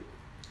Golden State.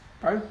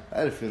 Pardon? I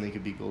had a feeling it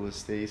could be Golden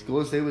State.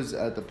 Golden State was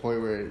at the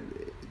point where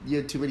you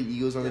had too many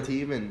egos on the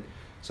team, and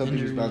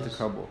something was about to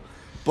crumble.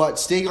 But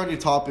staying on your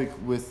topic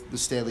with the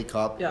Stanley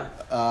Cup,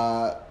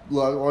 I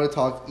want to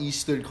talk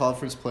Eastern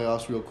Conference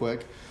playoffs real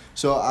quick.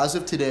 So as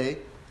of today,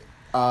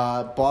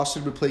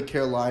 Boston would play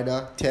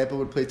Carolina, Tampa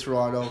would play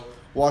Toronto,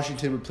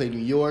 Washington would play New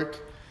York,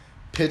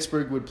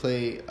 Pittsburgh would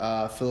play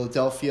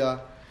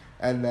Philadelphia,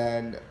 and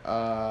then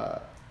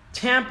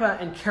Tampa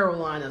and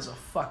Carolina is a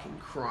fucking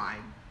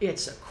crime.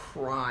 It's a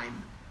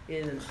crime.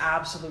 It is an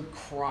absolute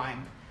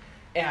crime.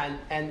 And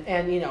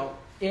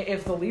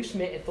if the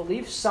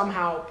Leafs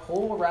somehow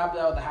pull a rabbit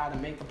out of the hat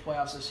and make the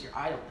playoffs this year,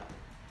 I don't know.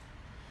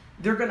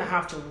 They're gonna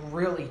have to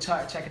really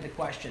take into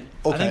question.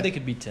 Okay. I think they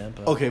could beat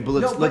Tampa. Okay, but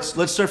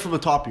let's start from the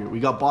top here.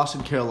 We got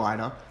Boston,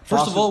 Carolina.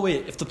 First of all,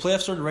 wait. If the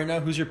playoffs started right now,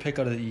 who's your pick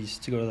out of the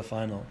East to go to the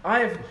final?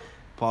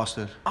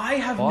 Boston. I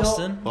have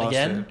Boston no...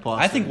 again.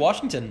 Boston. I think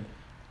Washington.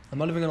 I'm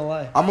not even gonna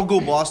lie. I'm gonna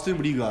go Boston.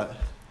 What do you got,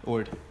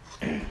 Ord?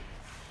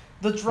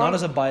 Not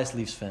as a biased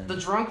Leafs fan. The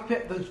drunk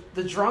pick.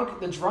 The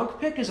drunk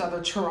pick is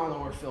either Toronto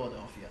or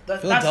Philadelphia.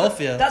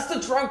 Philadelphia. That's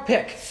the drunk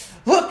pick.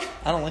 Look.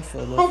 I don't like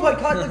Philadelphia. Oh my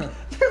God!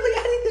 Literally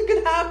anything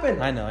could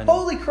happen. I know.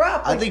 Holy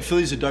crap! I think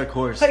Philly's a dark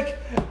horse. I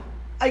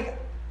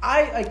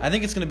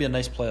think it's gonna be a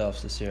nice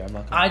playoffs this year. I'm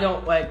not. I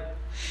don't like.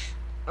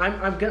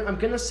 I'm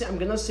gonna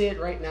say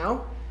it right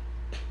now.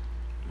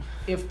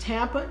 If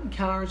Tampa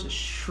encounters a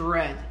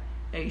shred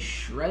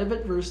of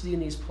adversity in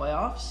these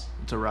playoffs,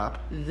 it's a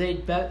wrap. They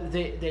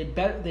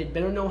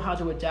better know how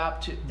to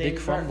adapt to. They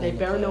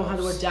better know how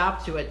to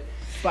adapt to it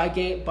by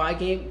the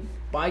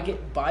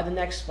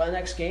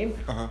next game,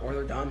 or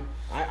they're done.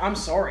 I'm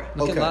sorry.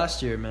 Look at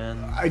last year,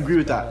 man. I agree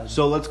with that.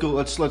 So let's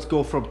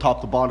go from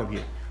top to bottom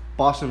here.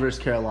 Boston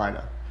versus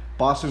Carolina.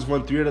 Boston's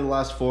won 3 out of the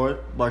last 4.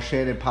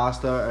 Marchand and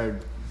Pasta are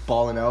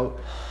balling out.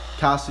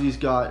 Cassidy's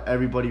got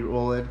everybody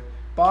rolling.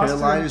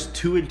 Carolina's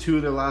 2-2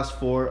 in their last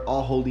 4.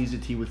 All hold easy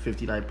team with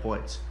 59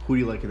 points. Who do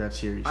you like in that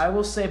series? I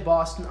will say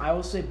Boston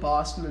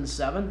in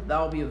 7. That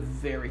will be a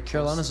very close.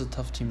 Carolina's a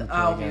tough team to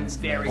play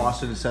against.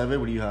 Boston in 7.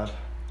 What do you have?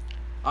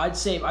 I'd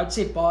say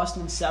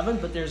Boston in 7,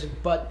 but there's a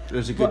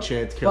good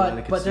chance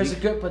Carolina could there's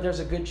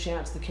a good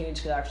chance the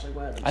Canes could actually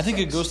win. I think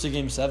it goes to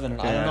Game 7.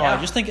 Yeah. I don't know.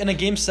 I just think in a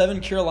Game 7,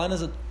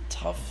 Carolina's a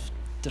tough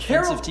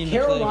defensive team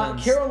to play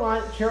against.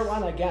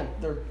 Carolina again.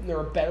 They're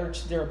a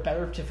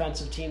better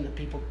defensive team than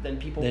people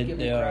give them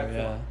credit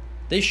for.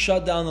 They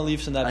shut down the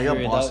Leafs in that period.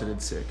 I got Boston in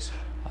 6.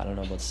 I don't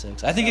know about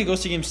 6. I think it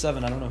goes to Game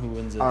 7. I don't know who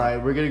wins it. All right,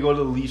 we're gonna go to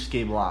the Leafs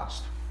game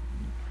last.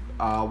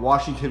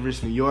 Washington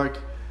versus New York.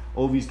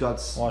 Ovi's got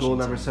goal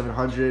number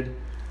 700.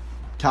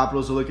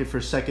 Capitals are looking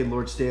for second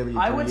Lord Stanley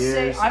in 3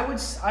 years. I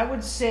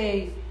would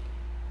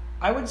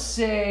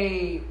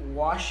say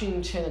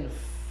Washington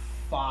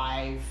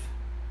 5.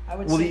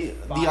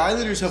 The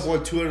Islanders have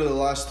won 2 out of the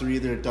last 3.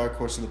 They're a dark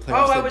horse in the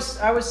playoffs.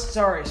 I was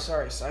sorry. It's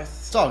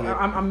all good.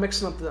 I'm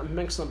mixing up the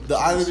The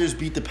Islanders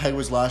beat the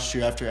Penguins last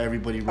year after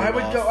everybody ran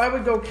off. I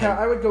would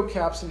go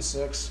Caps in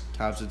 6.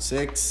 Caps in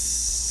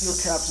 6. No,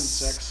 Caps in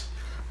 6.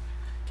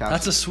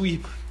 That's a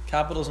sweep.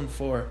 Capitals in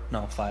 4.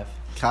 No, 5.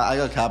 I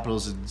got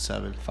Capitals in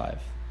 7. 5.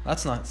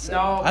 That's not 7.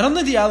 No. I don't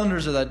think the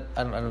Islanders are that.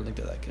 I don't think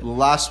they're that good. The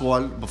last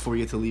one before we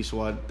get to Leafs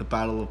one, the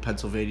Battle of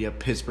Pennsylvania,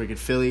 Pittsburgh and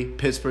Philly.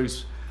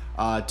 Pittsburgh's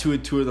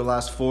 2-2 of the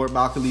last 4.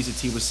 Malcolm leads the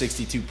team with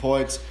 62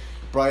 points.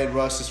 Brian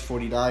Russ is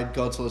 49.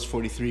 Gunsel is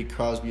 43.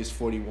 Crosby is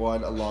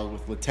 41, along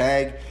with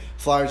Letang.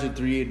 Flyers are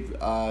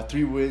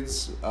 3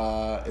 wins in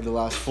the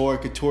last 4.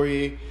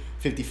 Couturier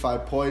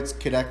 55 points.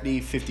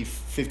 Konechny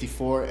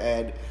 54,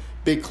 and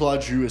Big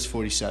Claude Giroux is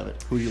 47.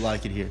 Who do you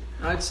like it here?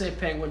 I'd say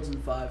Penguins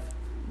in 5.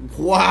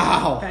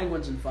 Wow.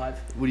 Penguins in 5.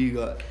 What do you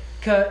got?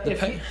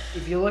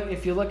 If you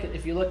look at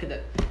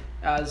it,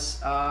 as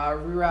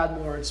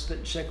Radmore and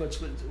Schicklitz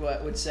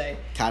would say,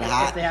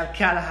 if they have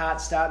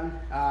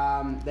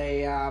Katahat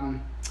they I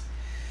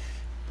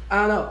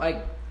don't know,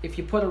 like if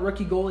you put a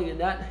rookie goalie in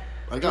net,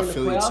 I got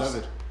Philly at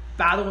 7.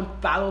 Battle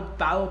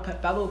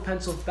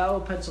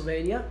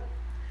Pennsylvania.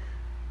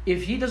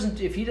 If he doesn't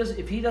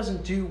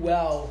do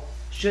well,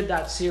 should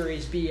that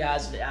series be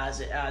as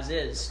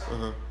is,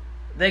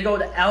 they go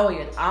to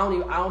Elliott. I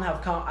don't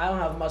have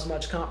as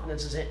much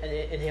confidence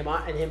in him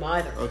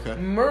either. Okay.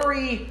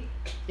 Murray,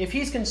 if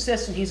he's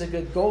consistent, he's a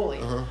good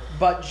goalie.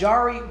 But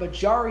Jari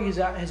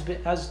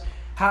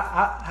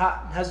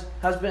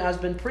has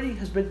been pretty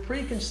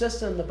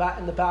consistent in the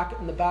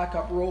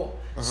backup role.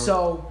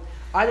 So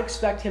I'd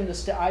expect him to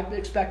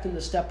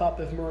step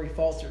up if Murray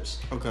falters.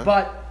 Okay.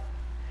 But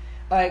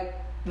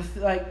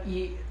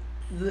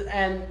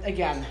and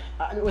again,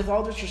 with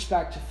all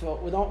disrespect to Phil,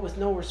 with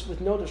no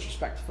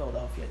disrespect to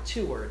Philadelphia,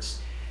 2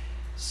 words: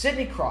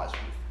 Sidney Crosby.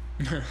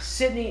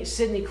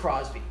 Sidney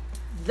Crosby.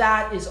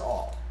 That is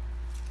all.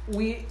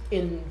 We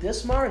in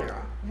this modern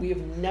era, we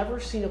have never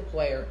seen a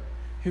player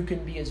who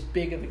can be as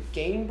big of a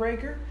game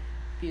breaker,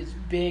 be as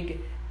big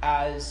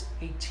as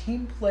a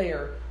team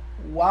player,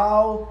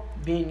 while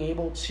being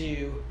able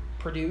to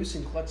produce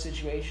in clutch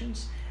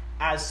situations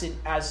as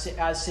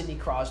Sidney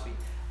Crosby.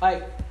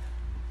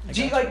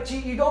 Do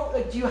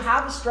you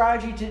have a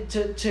strategy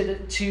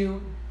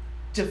to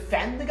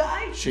defend the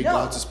guy? Shea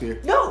Gotcha spear.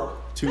 No.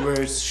 2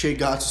 words. Shea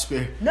Gotcha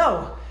spear.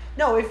 No.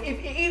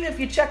 Even if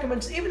you check him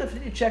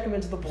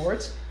into the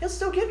boards, he'll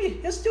still give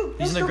you. He's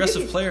an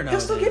aggressive player now.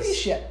 He'll still give you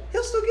shit.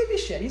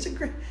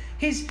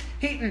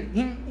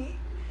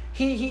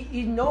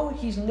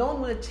 He's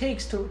known what it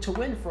takes to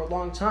win for a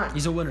long time.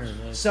 He's a winner.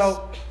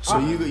 So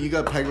you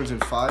got Penguins in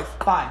 5?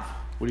 5.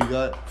 What do you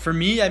got? For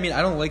me, I mean,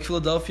 I don't like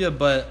Philadelphia,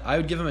 but I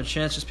would give them a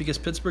chance just because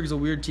Pittsburgh is a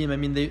weird team. I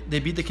mean, they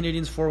beat the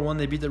Canadiens 4-1,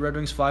 they beat the Red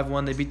Wings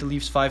 5-1, they beat the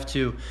Leafs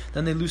 5-2.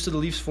 Then they lose to the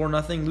Leafs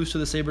 4-0, lose to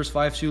the Sabres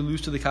 5-2, lose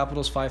to the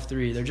Capitals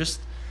 5-3. They're just,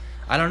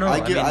 I don't know.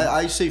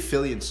 I say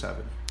Philly in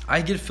 7.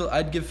 I'd give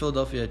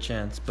Philadelphia a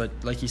chance, but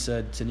like he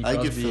said, Sidney Crosby.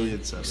 I give Philly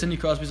in 7. Sidney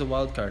Crosby's a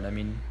wild card. I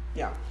mean,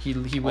 yeah, he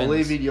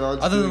wins.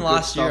 Other than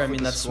last year, I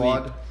mean, that's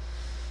sweet.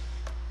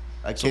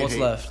 So what's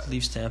left?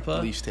 Leafs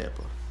Tampa.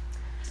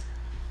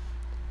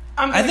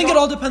 I think it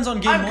all depends on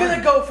game 1. I'm going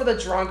to go for the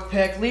drunk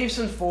pick. Leafs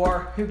in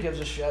 4. Who gives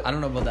a shit? I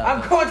don't know about that.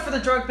 I'm going for the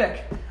drunk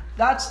pick.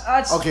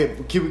 That's okay.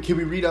 Can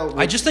we read out?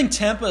 I just think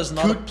Tampa is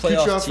not a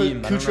playoff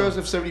team. Kucherov's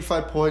have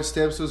 75 points.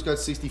 Stamkos's got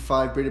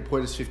 65. Brayden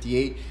Point is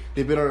 58.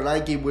 They've been on a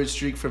 9-game win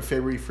streak from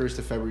February 1st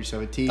to February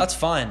 17th. That's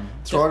fine.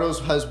 Toronto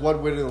has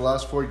 1 win in the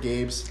last 4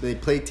 games. They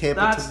play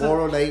Tampa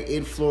tomorrow night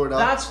in Florida.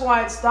 That's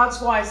why it's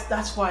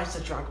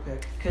a drunk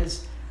pick,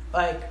 because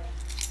like.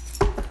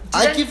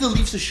 I give the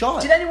Leafs a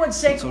shot. Did anyone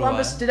say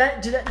Columbus? Did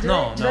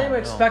anyone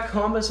expect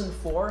Columbus in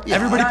 4? Yeah.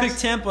 Everybody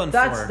picked Tampa in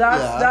 4.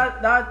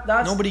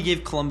 That's Nobody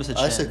gave Columbus a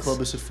chance. I said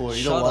Columbus in 4.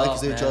 You know why?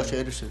 Because they have Josh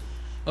Anderson.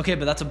 Okay,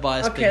 but that's a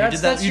biased pick. You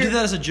did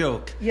that as a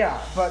joke.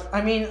 Yeah, but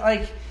I mean,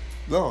 like.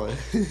 No.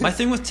 My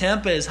thing with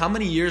Tampa is how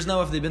many years now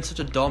have they been such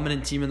a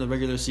dominant team in the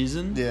regular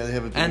season? Yeah, they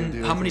haven't.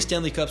 And how many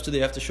Stanley Cups do they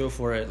have to show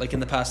for it? Like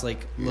in the past,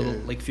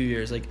 few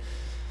years, like.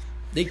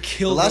 They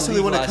killed the last time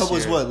they won a cup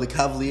was what? Le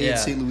Cavalier and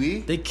St. Louis?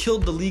 They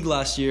killed the league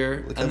last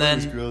year, and then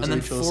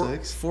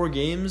 4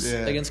 games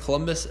against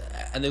Columbus,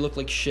 and they look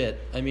like shit.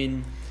 I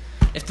mean,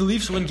 if the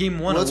Leafs win game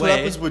 1 that's what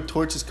happens when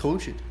Torch is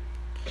coaching.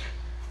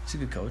 He's a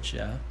good coach,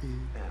 yeah.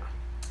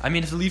 I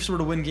mean, if the Leafs were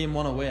to win game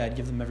 1 away, I'd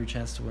give them every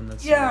chance to win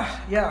that series.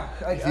 Yeah.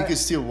 If you could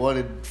steal 1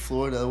 in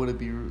Florida, that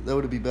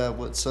wouldn't be bad.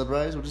 What,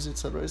 Sunrise? What is it,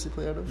 Sunrise they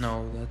play out of?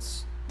 No,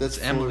 that's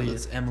Emily.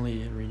 It's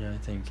Emily Arena, I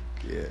think.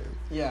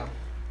 Yeah.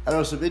 I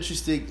don't know, some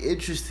interesting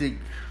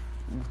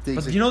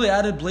things. But they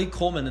added Blake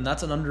Coleman, and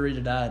that's an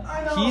underrated ad.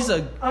 I know.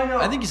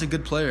 I think he's a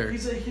good player.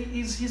 He's a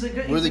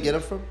good. Where did they get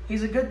him from?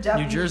 He's a good depth.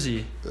 New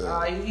Jersey.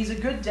 He's a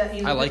good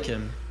depth. I like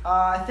him.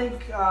 I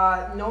think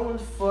Nolan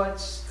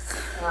Foots,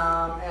 and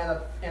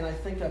I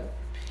think a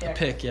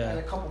pick, and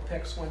a couple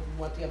picks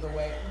went the other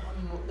way.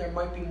 There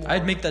might be more.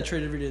 I'd make that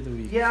trade every day of the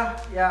week. Yeah.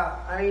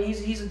 I mean,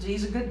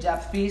 he's a good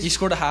depth piece. He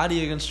scored a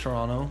hattie against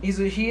Toronto. He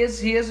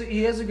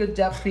is a good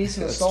depth piece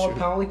and a solid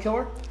penalty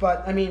killer.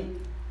 But I mean,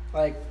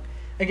 like,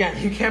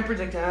 again, you can't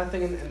predict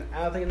anything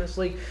in this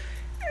league.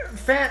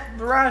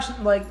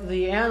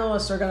 The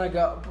analysts are gonna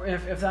go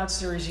if that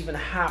series even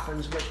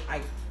happens, which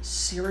I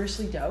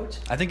seriously doubt.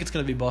 I think it's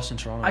gonna be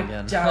Boston-Toronto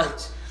again. I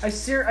doubt. I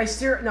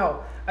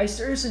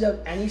seriously doubt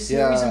any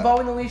series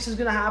involving the Leafs is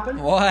gonna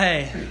happen.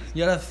 Why?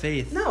 You gotta have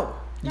faith. No.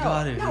 You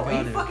got it.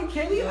 Are you fucking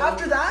kidding me?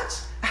 After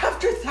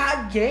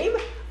that game,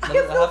 I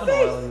have no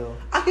faith.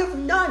 I have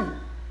none.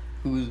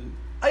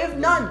 I have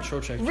none.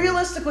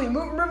 Realistically,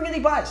 moving any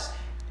bias.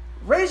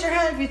 Raise your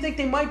hand if you think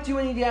they might do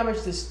any damage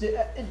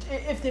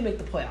if they make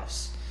the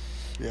playoffs.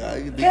 Yeah.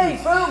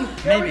 Okay, boom.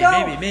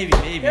 Maybe.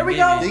 Here we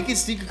go. They can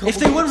sneak a couple. If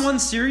they win one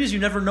series, you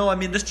never know. I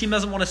mean, this team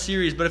hasn't won a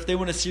series, but if they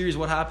win a series,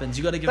 what happens?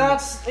 You got to give them.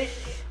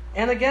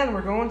 And again,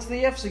 we're going to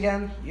the ifs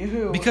again.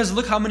 Yoo-hoo. Because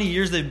look how many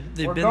years they've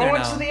been there now.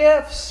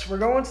 We're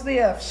going to the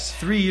ifs.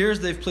 3 years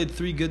they've played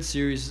 3 good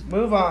series.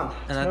 Move on.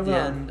 And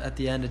at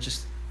the end, it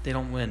just they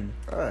don't win.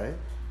 All right.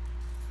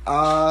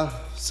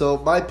 So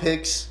my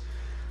picks: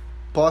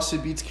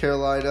 Boston beats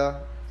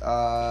Carolina.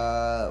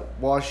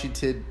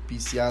 Washington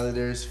beats the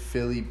Islanders.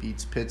 Philly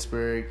beats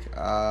Pittsburgh.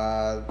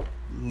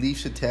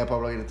 Leafs and Tampa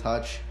I'm not going to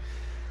touch.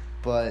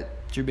 But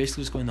you're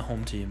basically just going the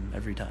home team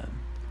every time.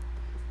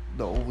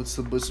 No, it's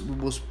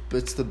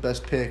the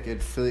best pick, and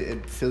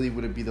Philly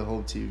wouldn't be the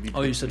home team.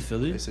 You said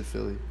Philly? I said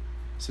Philly.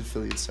 I said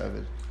Philly at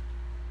 7.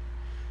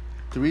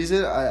 The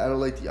reason I don't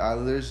like the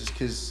Islanders is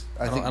because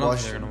I think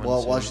Washington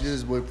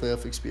has more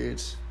playoff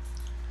experience.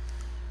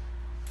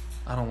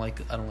 I don't like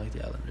the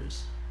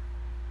Islanders.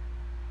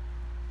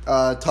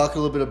 Talk a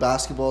little bit of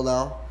basketball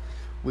now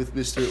with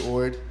Mr.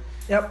 Ord.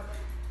 Yep.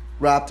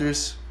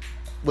 Raptors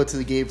went to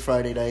the game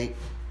Friday night.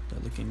 They're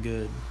looking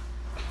good.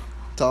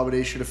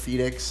 Domination of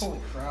Phoenix. Holy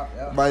crap,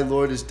 yeah. My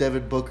lord is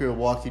Devin Booker, a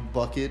walking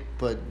bucket,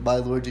 but my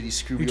lord did he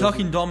screw me. You're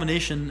talking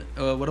domination.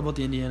 What about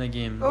the Indiana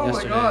game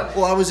yesterday? My God.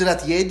 Well, I wasn't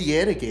at the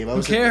Indiana game.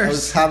 Who cares? I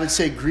was having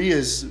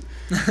sangrias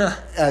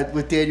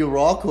with Daniel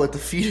Rocco at the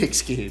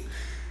Phoenix game.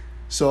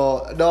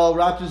 So, no,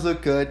 Raptors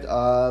look good.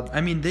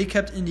 I mean, they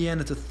kept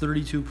Indiana to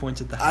 32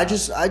 points at the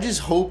half. I just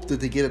hope that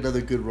they get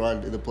another good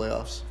run in the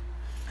playoffs.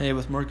 Hey,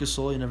 with Marc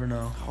Gasol, you never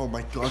know. Oh,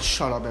 my God.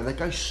 Shut up, man. That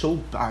guy's so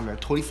bad, man.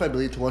 $25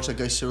 million to watch that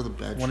guy sit on the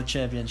bench. Won a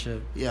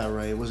championship. Yeah,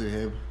 right. It wasn't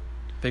him.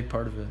 Big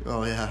part of it.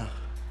 Oh, yeah.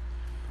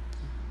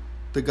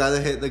 The guy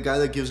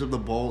that gives him the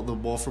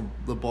ball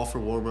for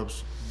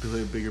warm-ups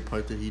played a bigger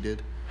part than he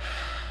did.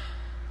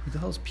 Who the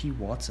hell is P.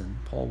 Watson?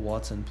 Paul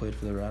Watson played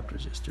for the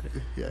Raptors yesterday.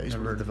 Yeah, he's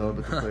one of the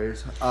development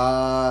players.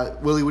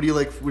 Willy, what do you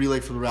like from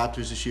the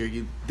Raptors this year?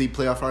 They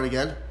playoff run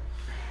again?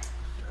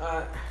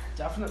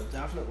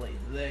 Definitely.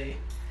 They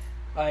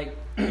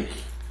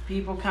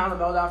people count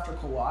them out after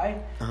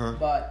Kawhi,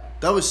 but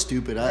that was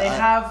stupid.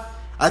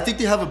 I think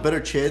they have a better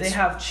chance. They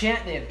have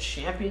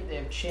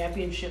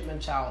championship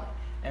mentality.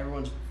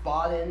 Everyone's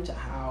bought into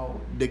how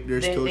Nick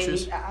Nurse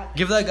coaches.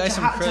 Give that guy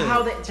some credit.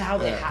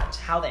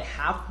 How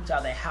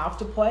they have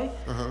to play,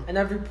 and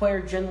every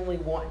player genuinely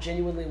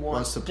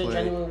wants to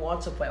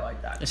play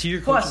like that. Is he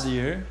your coach of the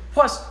year?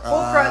 Plus,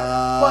 full credit.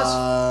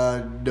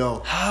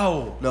 No.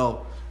 How?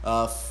 No.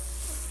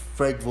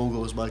 Frank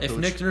Vogel is my coach. If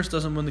Nick Nurse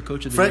doesn't win the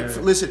coach of the year,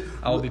 listen,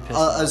 I will be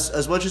pissed.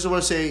 As much as I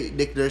want to say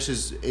Nick Nurse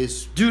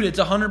is dude, it's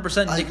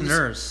 100% Nick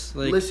Nurse.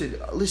 Like,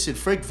 listen.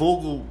 Frank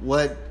Vogel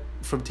went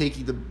from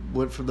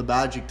the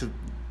Magic to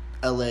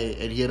LA,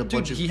 and he had a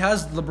bunch of. He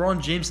has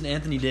LeBron James and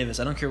Anthony Davis.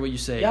 I don't care what you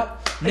say.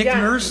 Yep. Nick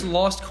Nurse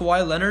lost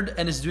Kawhi Leonard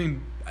and is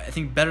doing, I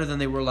think, better than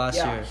they were last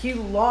year. He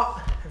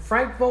lost.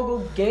 Frank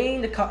Vogel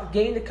gained a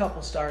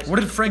couple stars. What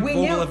did Frank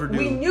Vogel ever do?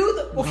 We knew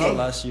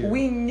last year.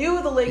 We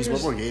knew the Lakers.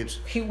 He's won more games.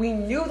 We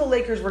knew the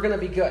Lakers were going to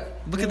be good.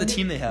 Look at the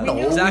team they have.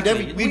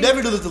 Exactly. We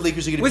never knew that the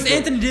Lakers are going to be good. With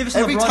Anthony Davis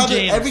and LeBron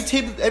James.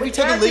 Every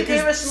time the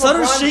Lakers.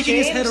 Sutter's shaking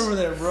his head over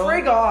there, bro.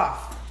 Frig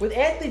off. With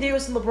Anthony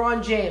Davis and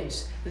LeBron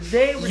James,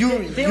 they were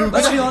going to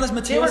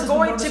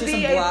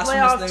be a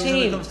playoff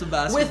team. With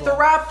the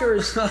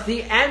Raptors,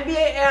 the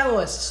NBA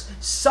analysts,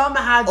 some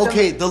had them.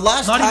 Okay, the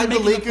last time the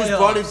Lakers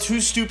brought in 2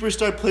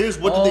 superstar players,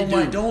 what did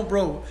they do? Don't,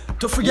 bro.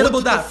 Forget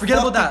about that.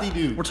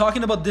 We're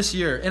talking about this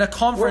year in a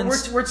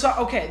conference.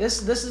 Okay,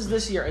 this is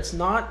this year. It's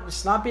not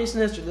based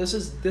on history. This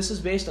is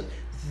based on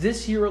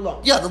this year alone.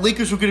 Yeah, the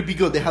Lakers were going to be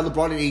good. They had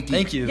LeBron and AD.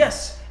 Thank you.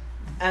 Yes.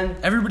 And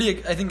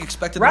everybody, I think,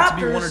 expected Raptors, them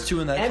to be 1 or 2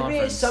 in that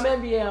conference. Some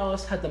NBA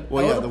analysts had them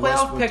out of the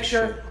playoff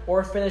picture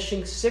or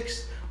finishing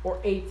 6th or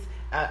 8th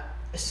at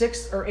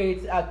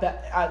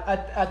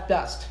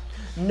best.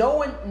 No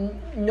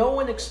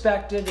one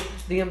expected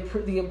the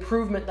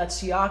improvement that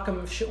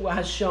Siakam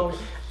has shown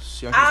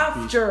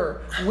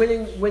after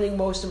winning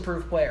Most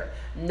Improved Player.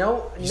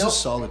 He's a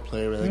solid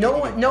player. Right? No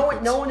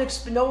one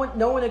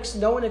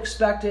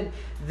expected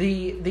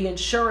the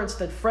insurance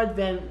that Fred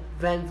Van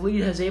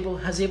Vliet is able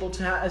to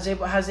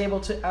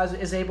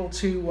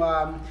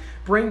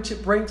bring to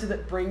the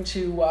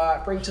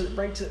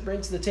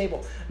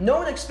table. No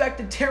one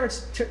expected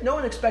Terrence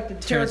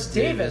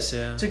Davis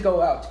to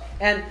go out.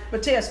 And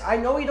Matthias, I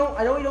know you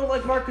don't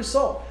like Marc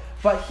Gasol,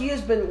 but he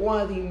has been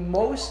one of the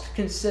most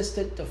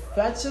consistent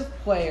defensive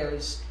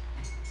players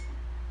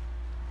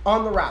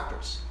on the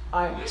Raptors.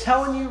 I'm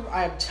telling you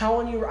right now.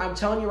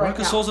 Marc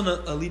Gasol's an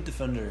elite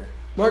defender.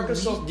 Marc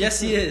Gasol.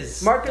 Yes, he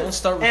is. Don't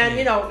start with and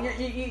me.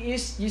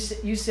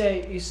 You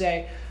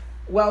say,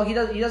 well, he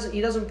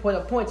doesn't put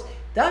up points.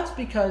 That's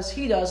because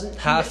he doesn't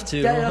have to.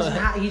 He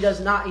does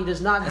not.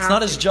 It's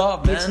not his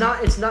job, man. It's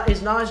not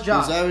his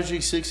job. He's averaging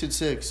 6 and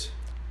 6.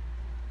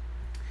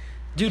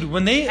 Dude,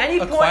 when they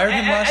acquired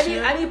him last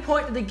year, any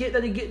point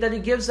that he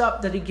gives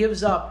up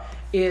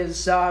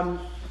is that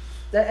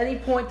any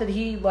point that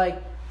he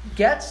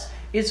gets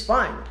is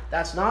fine.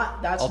 That's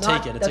not his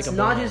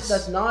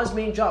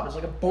main job. It's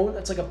like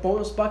a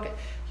bonus bucket.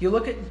 You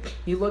look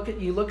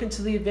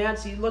into the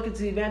advanced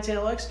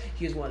analytics.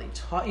 He's one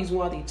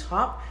of the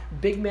top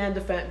big man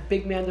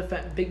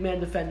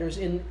defenders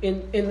in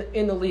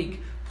the league.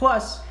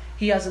 Plus,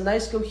 he has a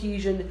nice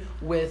cohesion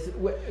with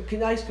he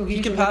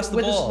can pass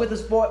the ball with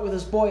his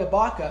boy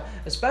Ibaka,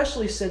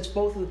 especially since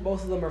both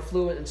of them are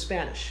fluent in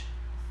Spanish.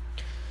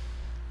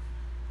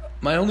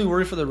 My only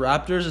worry for the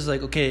Raptors is they're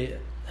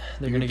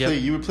gonna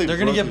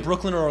get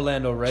Brooklyn or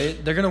Orlando,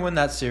 right? They're gonna win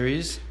that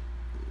series,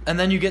 and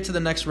then you get to the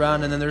next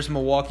round, and then there's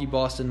Milwaukee,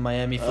 Boston,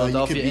 Miami,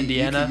 Philadelphia,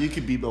 Indiana. You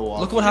could beat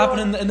Milwaukee. Look what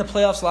happened in the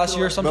playoffs last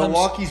year. Sometimes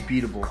Milwaukee's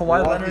beatable.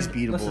 Milwaukee's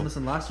beatable.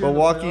 Listen. Last year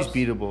Milwaukee's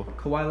beatable.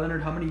 Kawhi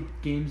Leonard, how many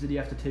games did he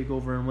have to take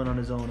over and win on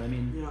his own? I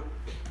mean,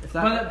 if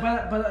that,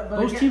 but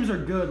those again, teams are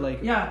good.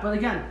 But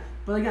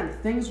again,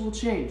 things will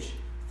change.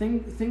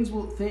 Things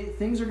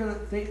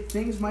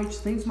might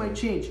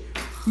change.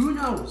 Who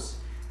knows?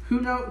 Who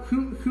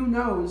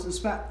knows?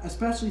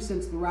 Especially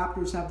since the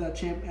Raptors have that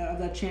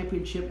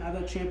championship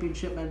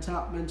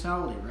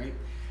mentality,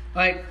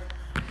 right?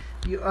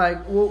 We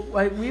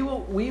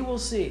will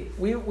see.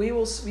 We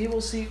will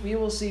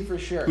see for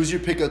sure. Who's your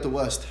pick out the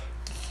West?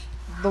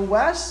 The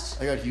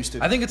West? I got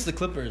Houston. I think it's the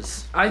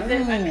Clippers. I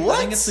think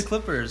it's the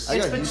Clippers.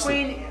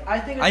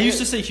 I used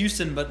to say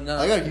Houston, but no.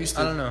 I got Houston.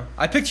 I don't know.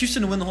 I picked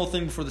Houston to win the whole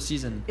thing before the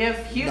season.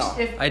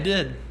 I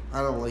did.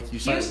 I don't like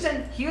Houston.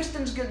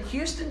 Houston's good.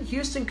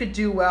 Houston could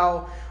do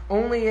well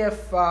only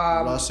if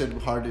Russell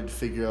and Harden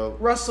figure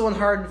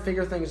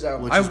things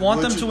out. I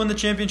want them to win the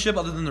championship,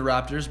 other than the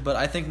Raptors, but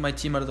I think my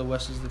team out of the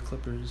West is the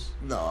Clippers.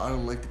 No, I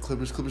don't like the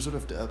Clippers. Clippers don't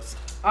have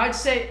depth. I'd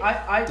say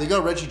they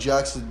got Reggie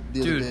Jackson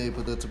the other day,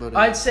 but that's about it.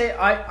 I'd say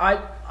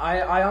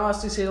I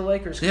honestly say the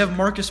Lakers. They have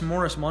Marcus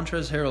Morris,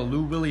 Montrezl Harrell,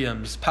 Lou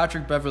Williams,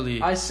 Patrick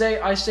Beverly. I say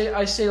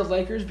the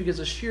Lakers because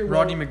of sheer will.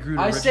 Rodney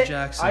McGruder, Reggie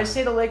Jackson. I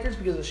say the Lakers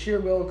because of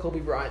sheer will and Kobe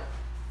Bryant.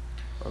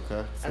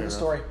 Okay. End of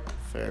story.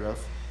 Fair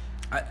enough.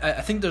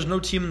 I think there's no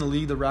team in the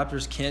league the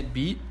Raptors can't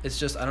beat. It's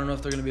just I don't know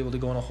if they're going to be able to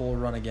go on a whole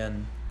run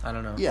again. I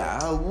don't know. Yeah.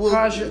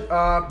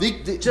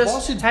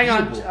 Just hang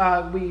on.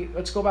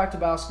 Let's go back to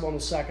basketball in a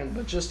second,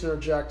 but just to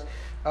interject.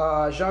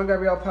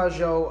 Jean-Gabriel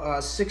Pajot,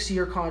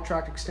 6-year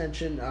contract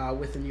extension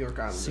with the New York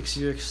Islanders.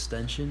 6-year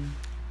extension?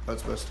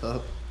 That's messed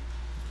up.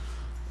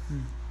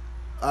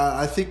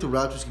 I think the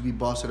Raptors could be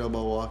bossing out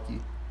Milwaukee.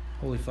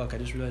 Holy fuck, I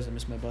just realized I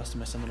missed my bus to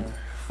my seminar.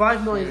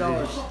 $5 million.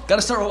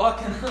 Gotta start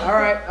walking. All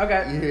right,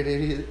 okay. You're an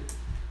idiot.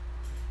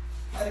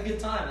 I had a good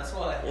time, that's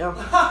why. Yeah.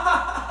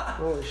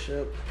 Holy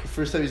shit. The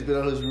first time he's been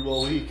out of his room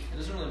all week. It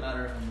doesn't really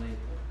matter if I'm late,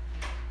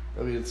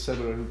 though. I mean, it's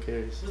seminar. Who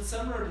cares? What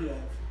seminar do you have?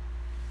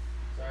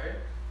 Sorry?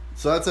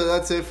 So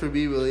that's it for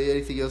me, Willy.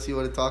 Anything else you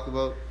want to talk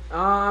about?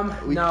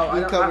 We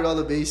covered all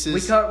the bases.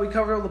 We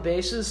covered all the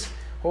bases.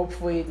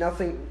 Hopefully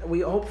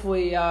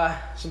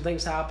some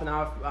things happen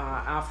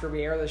after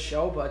we air this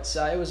show. But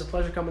it was a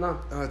pleasure coming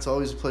on. It's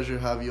always a pleasure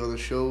to have you on the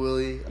show,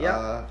 Willy.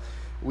 Yeah.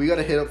 We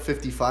gotta hit up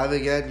 55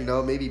 again. You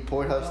know, maybe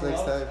Porthouse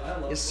next time.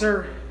 Yes,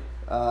 sir.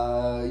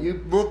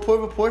 You more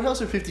of a Porthouse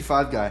or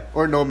 55 guy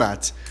or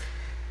Nomads?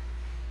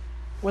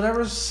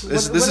 Whatever's.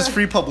 This is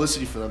free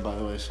publicity for them, by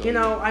the way. So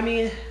I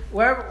mean,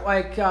 wherever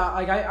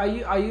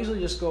I usually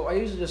just go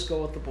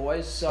with the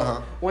boys.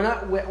 So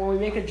when we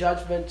make a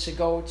judgment to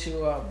go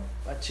to a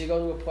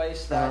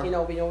place that we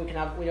know we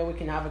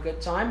can have a good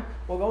time,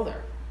 we'll go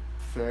there.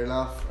 Fair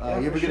enough.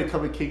 You ever gonna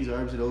come to King's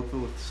Arms in Oakville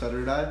with Sutter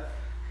and I?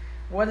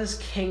 What is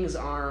King's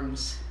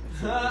Arms?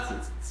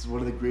 It's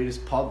one of the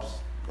greatest pubs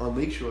on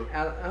Lakeshore.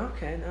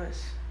 Okay,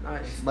 nice.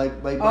 My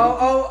buddy,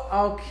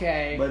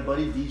 okay. My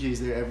buddy DJ's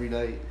there every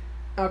night.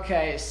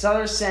 Okay,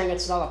 Sutter's saying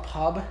it's not a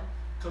pub.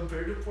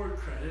 Compared to Port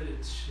Credit,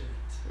 it's shit.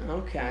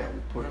 Okay. Yeah,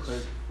 Port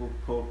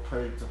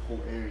Credit's a whole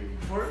area.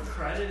 Port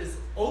Credit is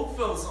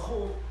Oakville's a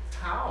whole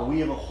town. We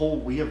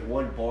have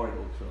one bar in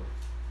Oakville.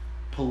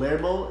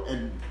 Palermo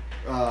and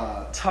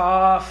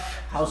Tough.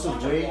 House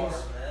of Wings.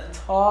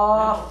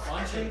 Tough.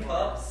 Punching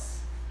clubs.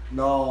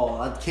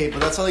 No, okay,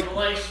 but that's not like. But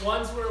like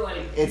ones where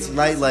like. It's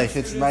nightlife.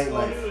 It's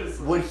nightlife.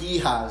 What he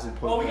has in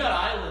Port. Oh, we got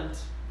Island.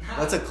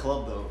 That's a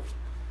club though.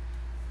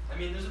 I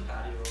mean, there's a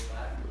patio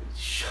back.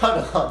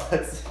 Shut up.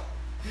 That's.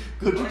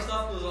 A lot of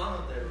stuff goes on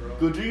up there, bro.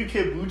 Go drink a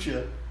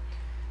kombucha.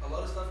 A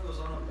lot of stuff goes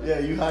on up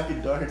there. Yeah, you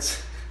hacking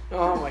darts.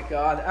 Oh my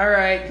God! All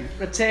right,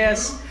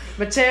 Matthias,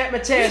 buddy,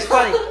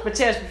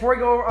 Matthias. Before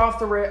you go off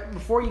the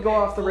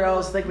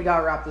rails, I think we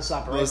gotta wrap this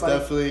up. Right, Most buddy?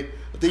 definitely.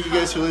 Thank you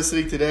guys for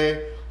listening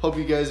today. Hope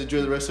you guys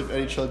enjoy the rest of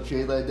NHL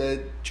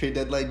trade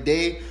deadline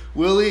day.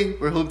 Willy,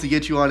 we're hoping to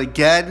get you on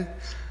again.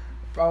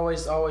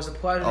 Always a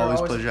pleasure. Always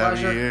a pleasure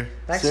having you here.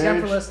 Thanks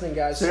again for listening,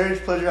 guys. Serge,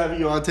 pleasure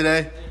having you on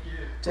today. Thank you.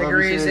 Take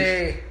her easy.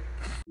 Serge.